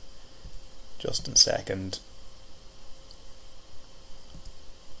 Justin second,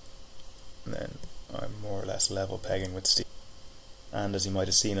 and then I'm more or less level pegging with Steve. And as you might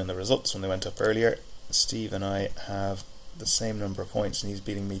have seen in the results when they went up earlier, Steve and I have the same number of points and he's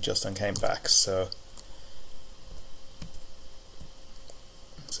beating me just on countbacks, so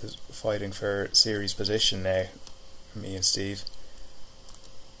this is fighting for series position now, me and Steve.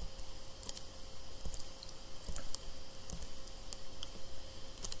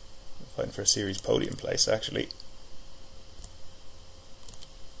 Fighting for a series podium place, actually.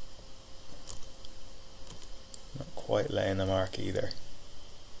 Not quite laying the mark either.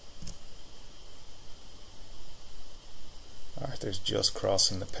 Arthur's just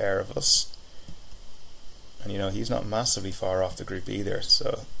crossing the pair of us. And you know, he's not massively far off the group either,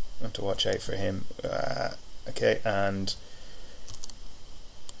 so I have to watch out for him. Okay, and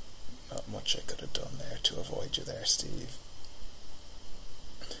not much I could have done there to avoid you there, Steve.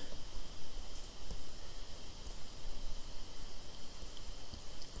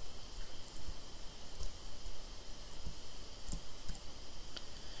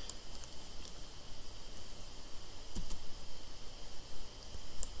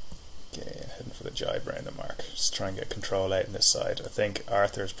 For the jibe around the mark. Just try and get control out in this side. I think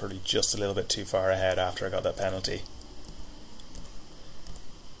Arthur's probably just a little bit too far ahead after I got that penalty.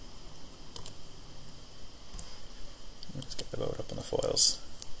 Let's get the boat up on the foils.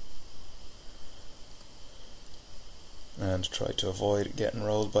 And try to avoid getting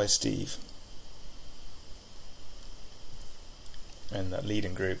rolled by Steve. And that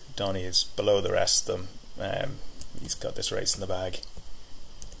leading group, Donny is below the rest of them. He's got this race in the bag.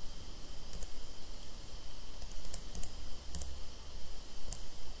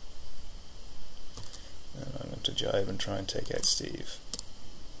 To jibe and try and take out Steve.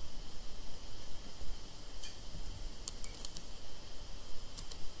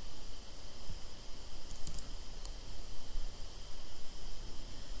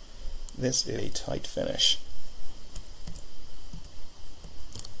 This is a tight finish.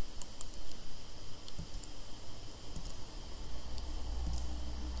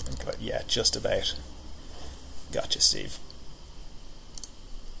 But yeah, just about. Gotcha, Steve.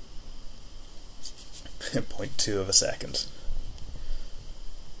 0.2 of a second.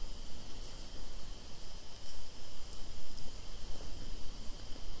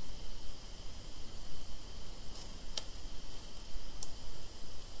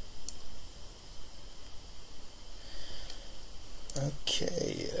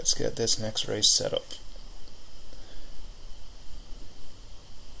 Okay, let's get this next race set up.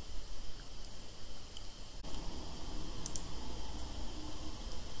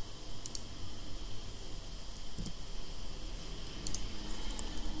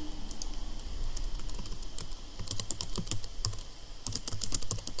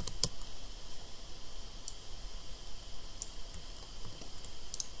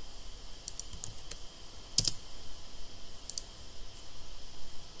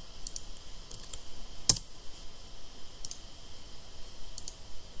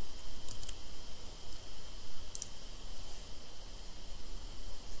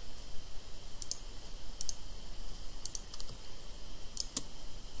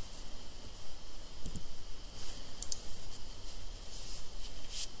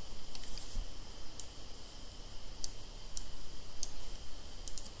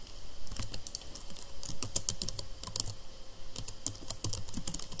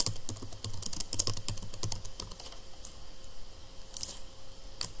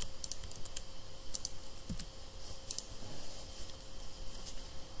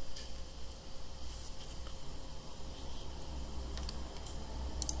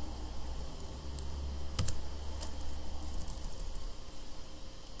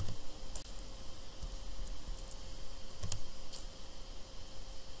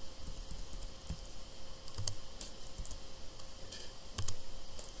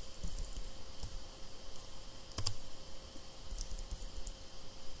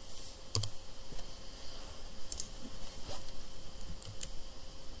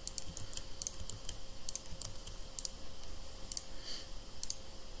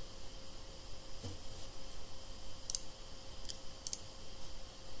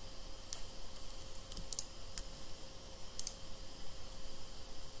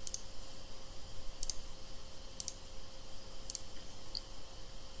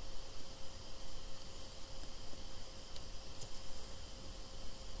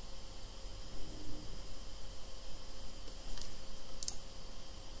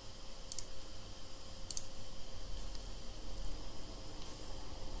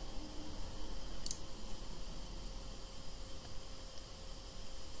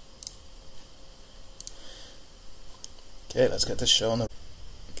 Okay, let's get this show on the...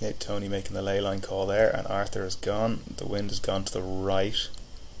 Okay, Tony making the ley line call there, and Arthur is gone. The wind has gone to the right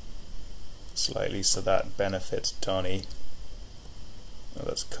slightly, so that benefits Donny. Oh,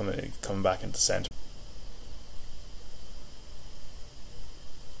 that's coming back into centre.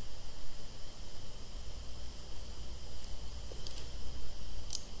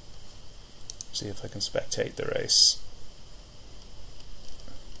 See if I can spectate the race.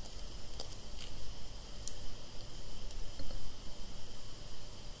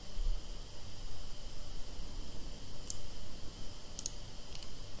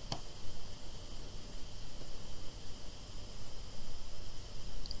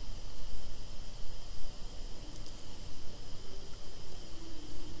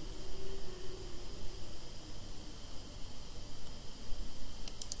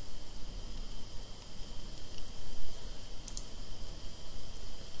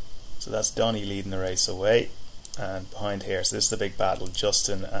 So that's Donny leading the race away, and behind here, so this is the big battle,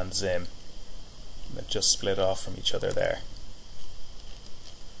 Justin and Zim. They've just split off from each other there.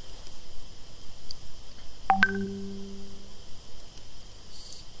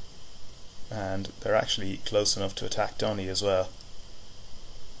 And they're actually close enough to attack Donny as well.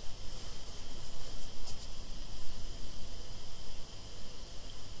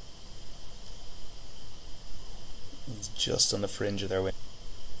 He's just on the fringe of their win.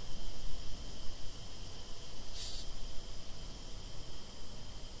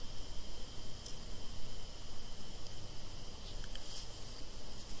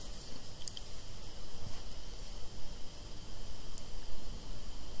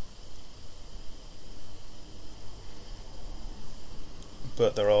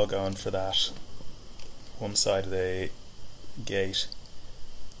 But they're all going for that one side of the gate.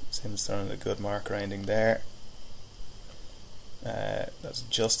 Sim's throwing a good mark rounding there. That's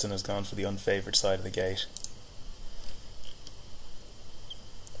Justin has gone for the unfavoured side of the gate.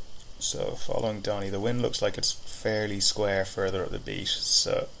 So following Donny, the wind looks like it's fairly square further up the beat,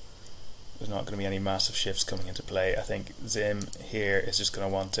 so there's not going to be any massive shifts coming into play. I think Zim here is just going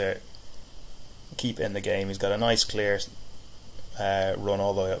to want to keep in the game. He's got a nice clear run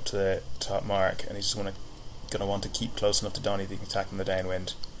all the way up to the top mark, and he's just going to want to keep close enough to Donny that he can attack from the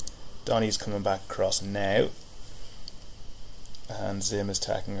downwind. Donny's coming back across now, and Zim is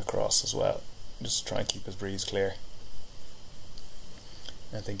tacking across as well, just try and keep his breeze clear.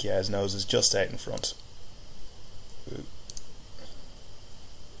 I think, yeah, his nose is just out in front. Ooh.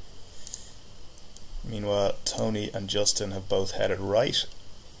 Meanwhile, Tony and Justin have both headed right.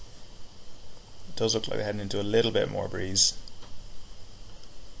 It does look like they're heading into a little bit more breeze.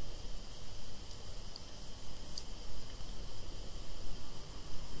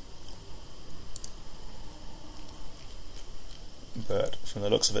 But from the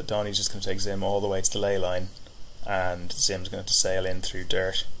looks of it, Donny's just going to take Zim all the way to the ley line, and Zim's going to sail in through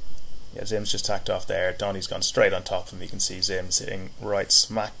dirt. Yeah, Zim's just tacked off there. Donny's gone straight on top of him. You can see Zim sitting right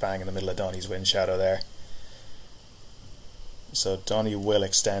smack bang in the middle of Donny's wind shadow there. So Donny will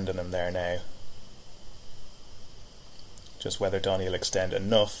extend on him there now. Just whether Donny will extend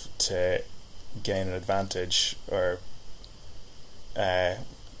enough to gain an advantage or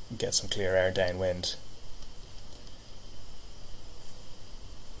get some clear air downwind.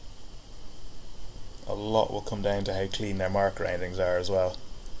 A lot will come down to how clean their mark roundings are as well.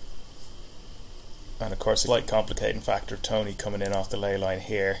 And of course, a slight complicating factor, Tony coming in off the ley line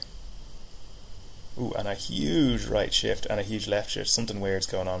here. Ooh, and a huge right shift and a huge left shift. Something weird's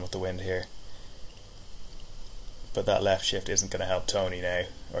going on with the wind here. But that left shift isn't going to help Tony now.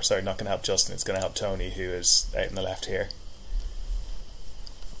 Or sorry, not going to help Justin, it's going to help Tony, who is out in the left here.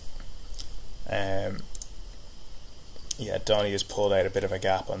 Yeah, Donny has pulled out a bit of a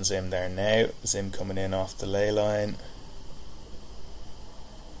gap on Zim there now. Zim coming in off the ley line.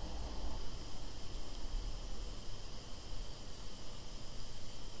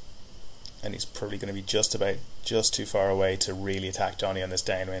 And he's probably going to be just too far away to really attack Donny on this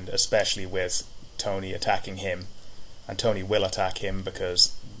downwind, especially with Tony attacking him. And Tony will attack him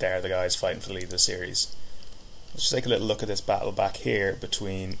because they're the guys fighting for the lead of the series. Let's just take a little look at this battle back here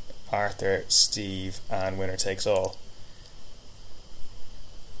between Arthur, Steve and Winner Takes All,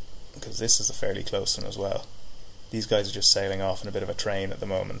 because this is a fairly close one as well. These guys are just sailing off in a bit of a train at the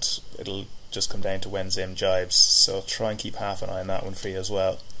moment. It'll just come down to when Zim jibes, so I'll try and keep half an eye on that one for you as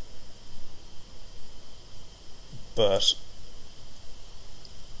well. But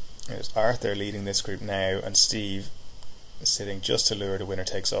there's Arthur leading this group now, and Steve is sitting just to lure the Winner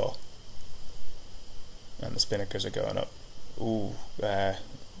Takes All. And the spinnakers are going up. Ooh,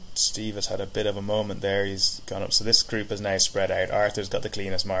 Steve has had a bit of a moment there. He's gone up, so this group is now spread out. Arthur's got the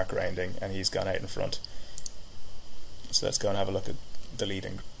cleanest mark rounding, and he's gone out in front. So let's go and have a look at the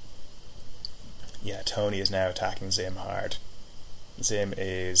leading. Yeah, Tony is now attacking Zim hard. Zim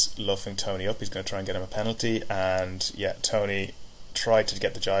is luffing Tony up. He's going to try and get him a penalty, and yeah, Tony tried to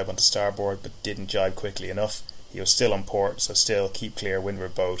get the jibe onto starboard but didn't jibe quickly enough. He was still on port, so still keep clear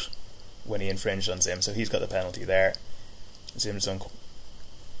windward boat when he infringed on Zim, so he's got the penalty there. Zim's done.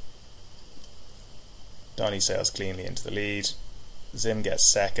 Donny sails cleanly into the lead. Zim gets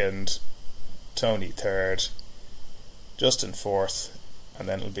second, Tony third, Justin fourth, and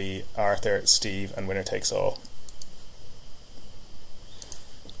then it'll be Arthur, Steve and Winner Takes All.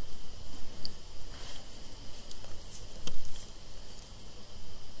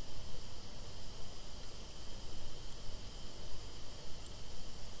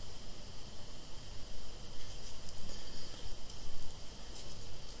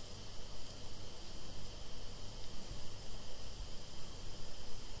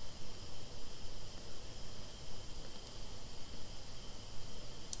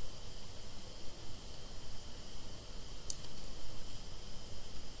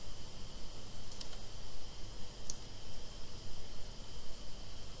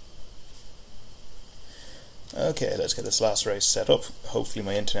 Okay, let's get this last race set up. Hopefully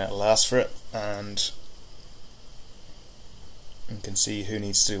my internet will last for it, and you can see who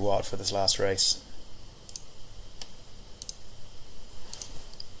needs to do what for this last race.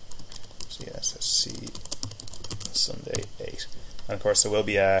 So yes, let's see, Sunday 8. And of course there will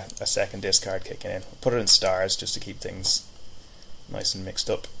be a second discard kicking in. I'll put it in stars just to keep things nice and mixed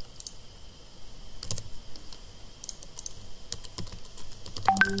up.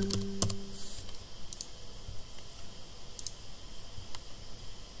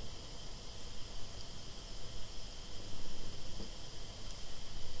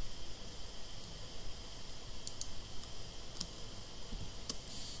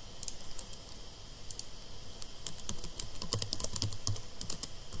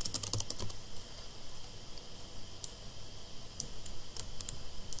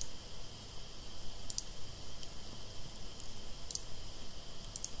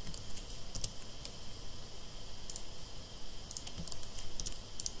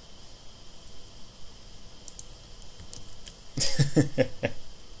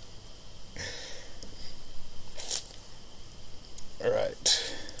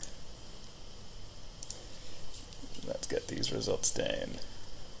 Alright, let's get these results down.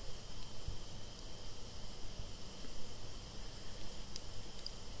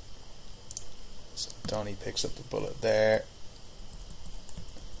 So Donnie picks up the bullet there,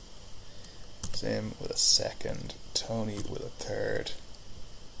 Sim with a second, Tony with a third,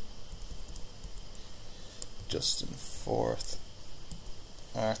 Justin fourth,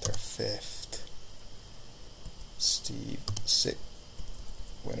 Arthur fifth, Steve sixth,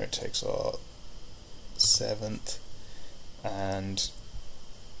 winner takes all seventh, and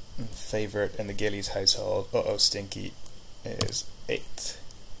favourite in the Gillies household, Stinky, is eighth.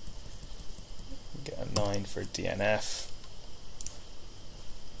 Get a 9 for DNF,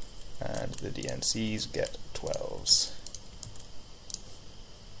 and the DNCs get 12s.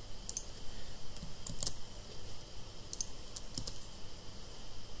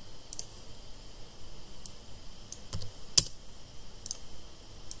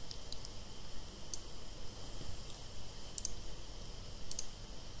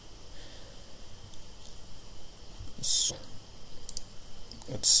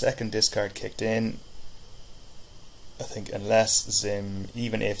 With second discard kicked in, I think unless Zim,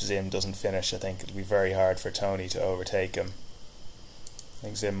 even if Zim doesn't finish, I think it'll be very hard for Tony to overtake him. I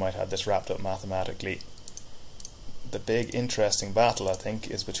think Zim might have this wrapped up mathematically. The big interesting battle, I think,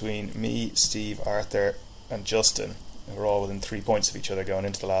 is between me, Steve, Arthur and Justin, who are all within 3 points of each other going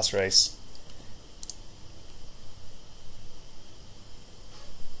into the last race.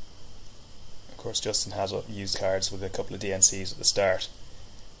 Of course Justin has used cards with a couple of DNCs at the start.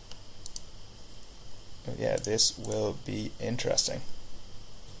 But yeah, this will be interesting.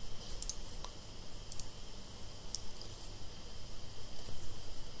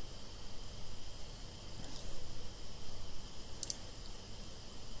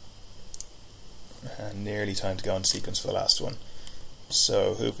 And nearly time to go in sequence for the last one.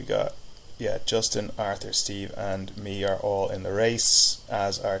 So who have we got? Yeah, Justin, Arthur, Steve and me are all in the race,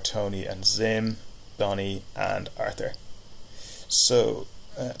 as are Tony and Zim, Donnie and Arthur. So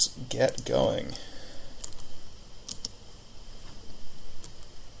let's get going.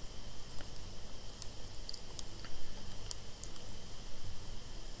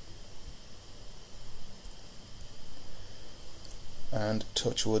 And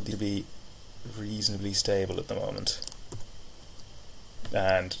touchwood to be reasonably stable at the moment.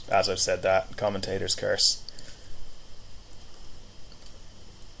 And as I've said that, commentator's curse.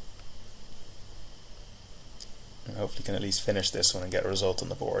 And hopefully can at least finish this one and get a result on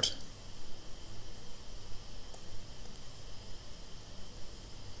the board.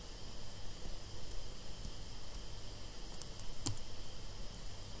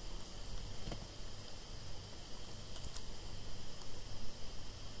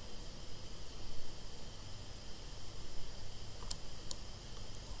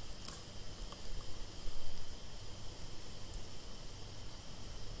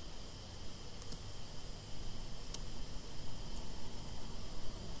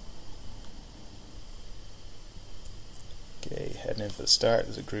 Okay, heading in for the start.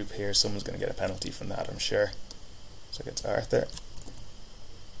 There's a group here. Someone's going to get a penalty from that, I'm sure. So it's Arthur.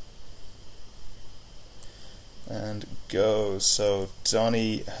 And go. So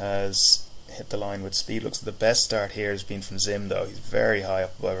Donnie has hit the line with speed. Looks like the best start here has been from Zim, though. He's very high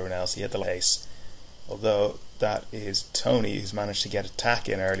up above everyone else. He hit the pace. Although that is Tony who's managed to get a tack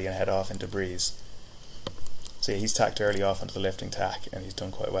in early and head off into breeze. So yeah, he's tacked early off into the lifting tack, and he's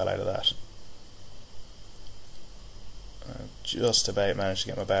done quite well out of that. Just about managed to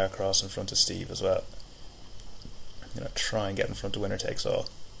get my bar across in front of Steve as well. try and get in front of winner takes all.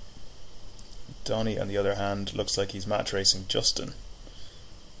 Donny, on the other hand, looks like he's match racing Justin.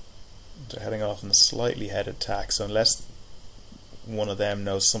 They're heading off in a slightly headed tack, so unless one of them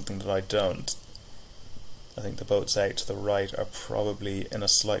knows something that I don't, I think the boats out to the right are probably in a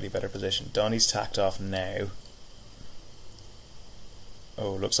slightly better position. Donny's tacked off now.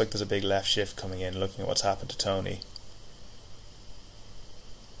 Oh, looks like there's a big left shift coming in, looking at what's happened to Tony.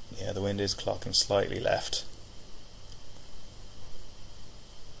 Yeah, the wind is clocking slightly left.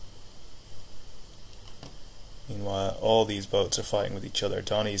 Meanwhile, all these boats are fighting with each other.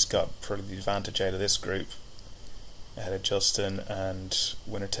 Donny's got probably the advantage out of this group, ahead of Justin, and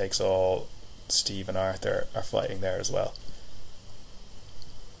winner takes all. Steve and Arthur are fighting there as well.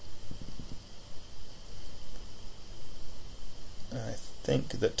 I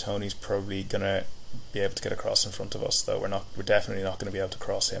think that Tony's probably gonna be able to get across in front of us, though. We're definitely not going to be able to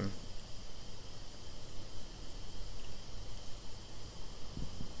cross him.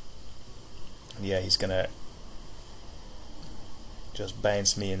 And yeah, he's gonna just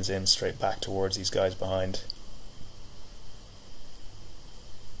bounce me and Zim straight back towards these guys behind.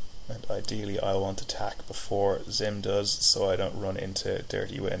 And ideally I want to tack before Zim does, so I don't run into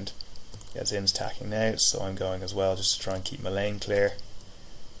dirty wind. Yeah, Zim's tacking now, so I'm going as well, just to try and keep my lane clear.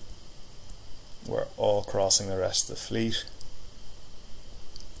 We're all crossing the rest of the fleet.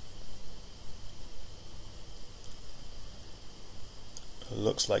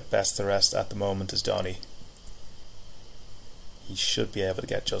 Looks like best the rest at the moment is Donny. He should be able to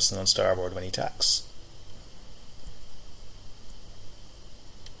get Justin on starboard when he tacks.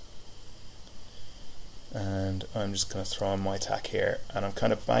 And I'm just going to throw on my tack here, and I'm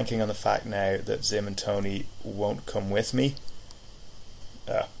kind of banking on the fact now that Zim and Tony won't come with me.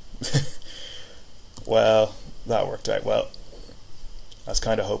 Well, that worked out well. I was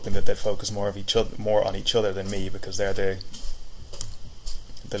kind of hoping that they'd focus more on each other than me, because they're the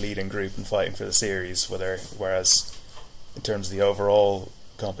leading group and fighting for the series, whereas in terms of the overall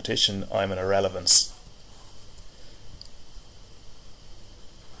competition, I'm an irrelevance.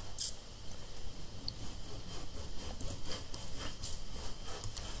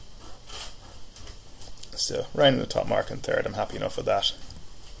 So, rounding the top mark in third, I'm happy enough with that.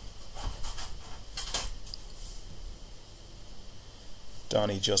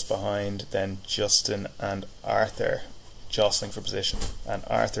 Donny just behind, then Justin and Arthur jostling for position, and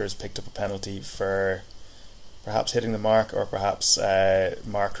Arthur has picked up a penalty for perhaps hitting the mark or perhaps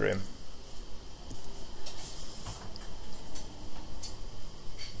mark room.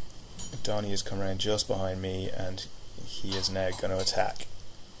 Donny has come around just behind me, and he is now going to attack.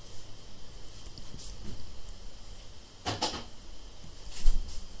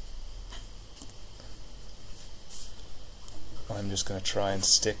 I'm just going to try and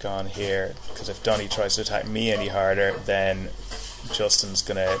stick on here, because if Donny tries to attack me any harder, then Justin's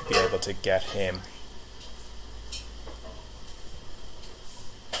going to be able to get him.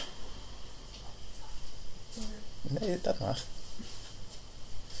 No, it doesn't matter.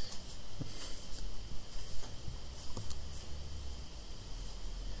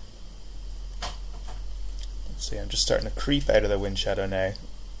 Let's see, I'm just starting to creep out of the wind shadow now,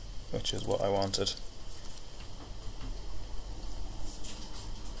 which is what I wanted.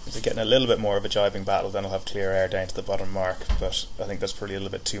 If they're getting a little bit more of a jibing battle, then I'll have clear air down to the bottom mark, but I think that's probably a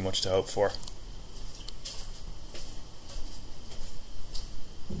little bit too much to hope for.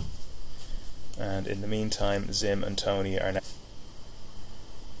 And in the meantime, Zim and Tony are now...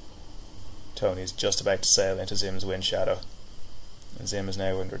 Tony's just about to sail into Zim's wind shadow, and Zim is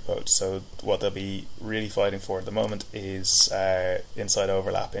now windward boat, so what they'll be really fighting for at the moment is inside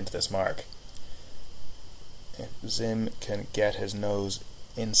overlap into this mark. If Zim can get his nose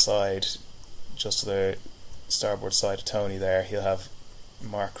inside just to the starboard side of Tony there, he'll have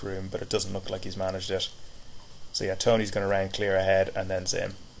mark room, but it doesn't look like he's managed it. So yeah, Tony's going to round clear ahead, and then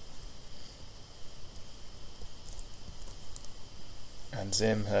Zim. And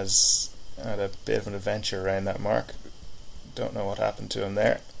Zim has had a bit of an adventure around that mark. Don't know what happened to him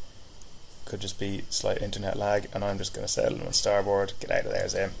there. Could just be slight internet lag, and I'm just going to settle him on starboard. Get out of there,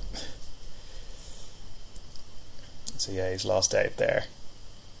 Zim. So yeah, he's lost out there.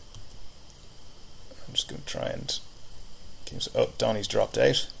 I'm just going to try and keep... Oh, Donny's dropped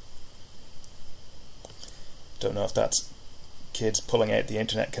out. Don't know if that's kids pulling out the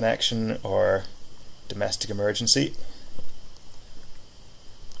internet connection or domestic emergency,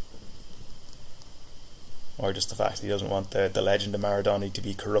 or just the fact that he doesn't want the legend of Maradona to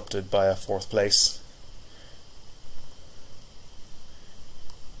be corrupted by a fourth place.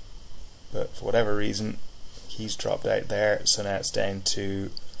 But for whatever reason, he's dropped out there, so now it's down to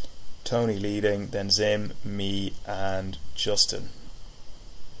Tony leading, then Zim, me, and Justin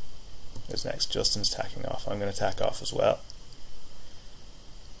is next. Justin's tacking off. I'm going to tack off as well.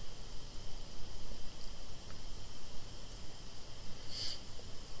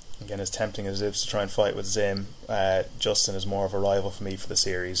 Again, as tempting as it is to try and fight with Zim, Justin is more of a rival for me for the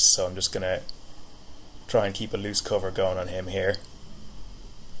series, so I'm just going to try and keep a loose cover going on him here.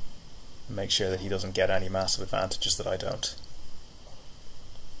 Make sure that he doesn't get any massive advantages that I don't.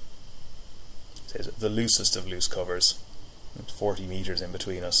 It's the loosest of loose covers. 40 meters in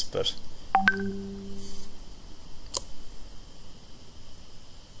between us, but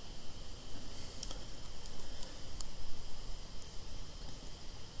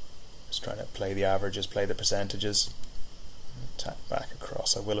just trying to play the averages, play the percentages. Tack back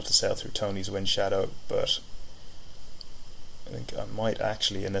across. I will have to sail through Tony's wind shadow, but I think I might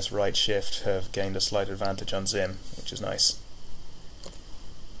actually in this right shift have gained a slight advantage on Zim, which is nice.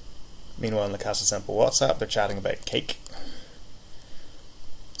 Meanwhile in the Castle Semple WhatsApp they're chatting about cake.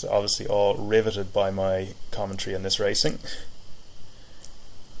 So obviously all riveted by my commentary in this racing.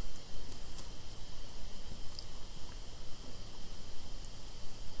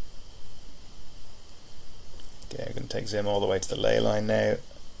 Okay, I'm going to take Zim all the way to the ley line now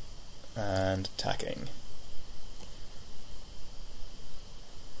and tacking.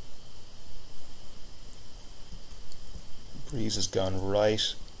 Breeze has gone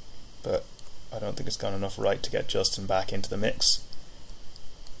right, but I don't think it's gone enough right to get Justin back into the mix.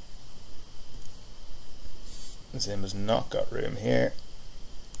 Zim has not got room here.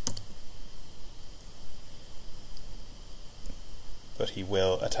 But he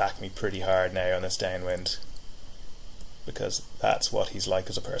will attack me pretty hard now on this downwind, because that's what he's like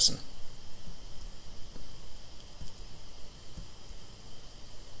as a person.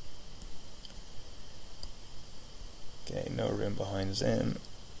 Okay, no room behind Zim.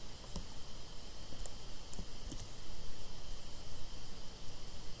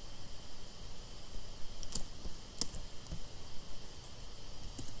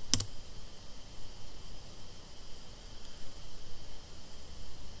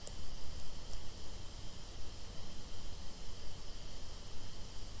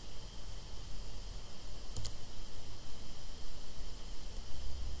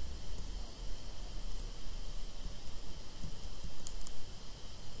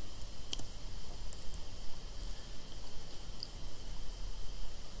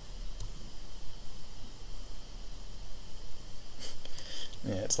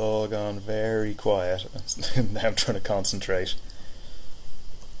 Yeah, it's all gone very quiet. Now I'm trying to concentrate.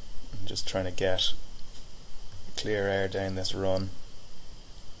 I'm just trying to get clear air down this run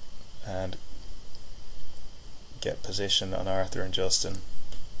and get position on Arthur and Justin,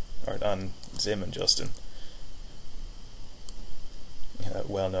 or on Zim and Justin.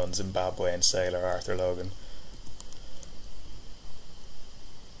 Well-known Zimbabwean sailor Arthur Logan.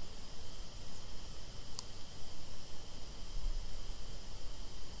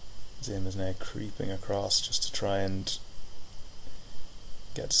 Zim is now creeping across just to try and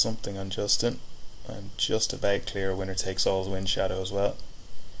get something on Justin. I'm just about clear winner takes all's wind shadow as well.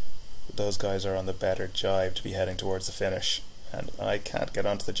 But those guys are on the better jibe to be heading towards the finish, and I can't get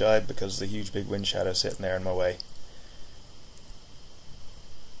onto the jibe because the huge big wind shadow sitting there in my way.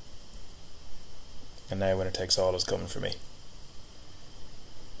 And now winner takes all is coming for me.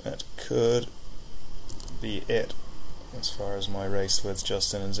 That could be it as far as my race with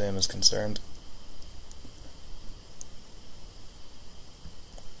Justin and Zim is concerned.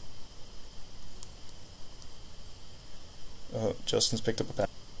 Oh, Justin's picked up a pen.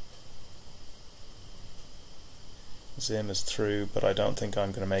 Zim is through, but I don't think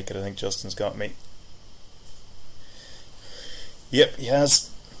I'm going to make it. I think Justin's got me. Yep, he has.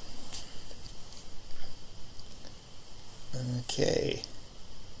 Okay.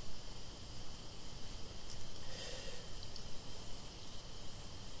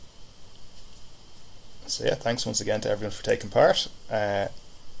 So yeah, thanks once again to everyone for taking part.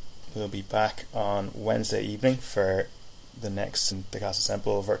 We'll be back on Wednesday evening for the next the Castle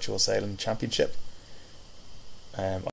Semple Virtual Sailing Championship.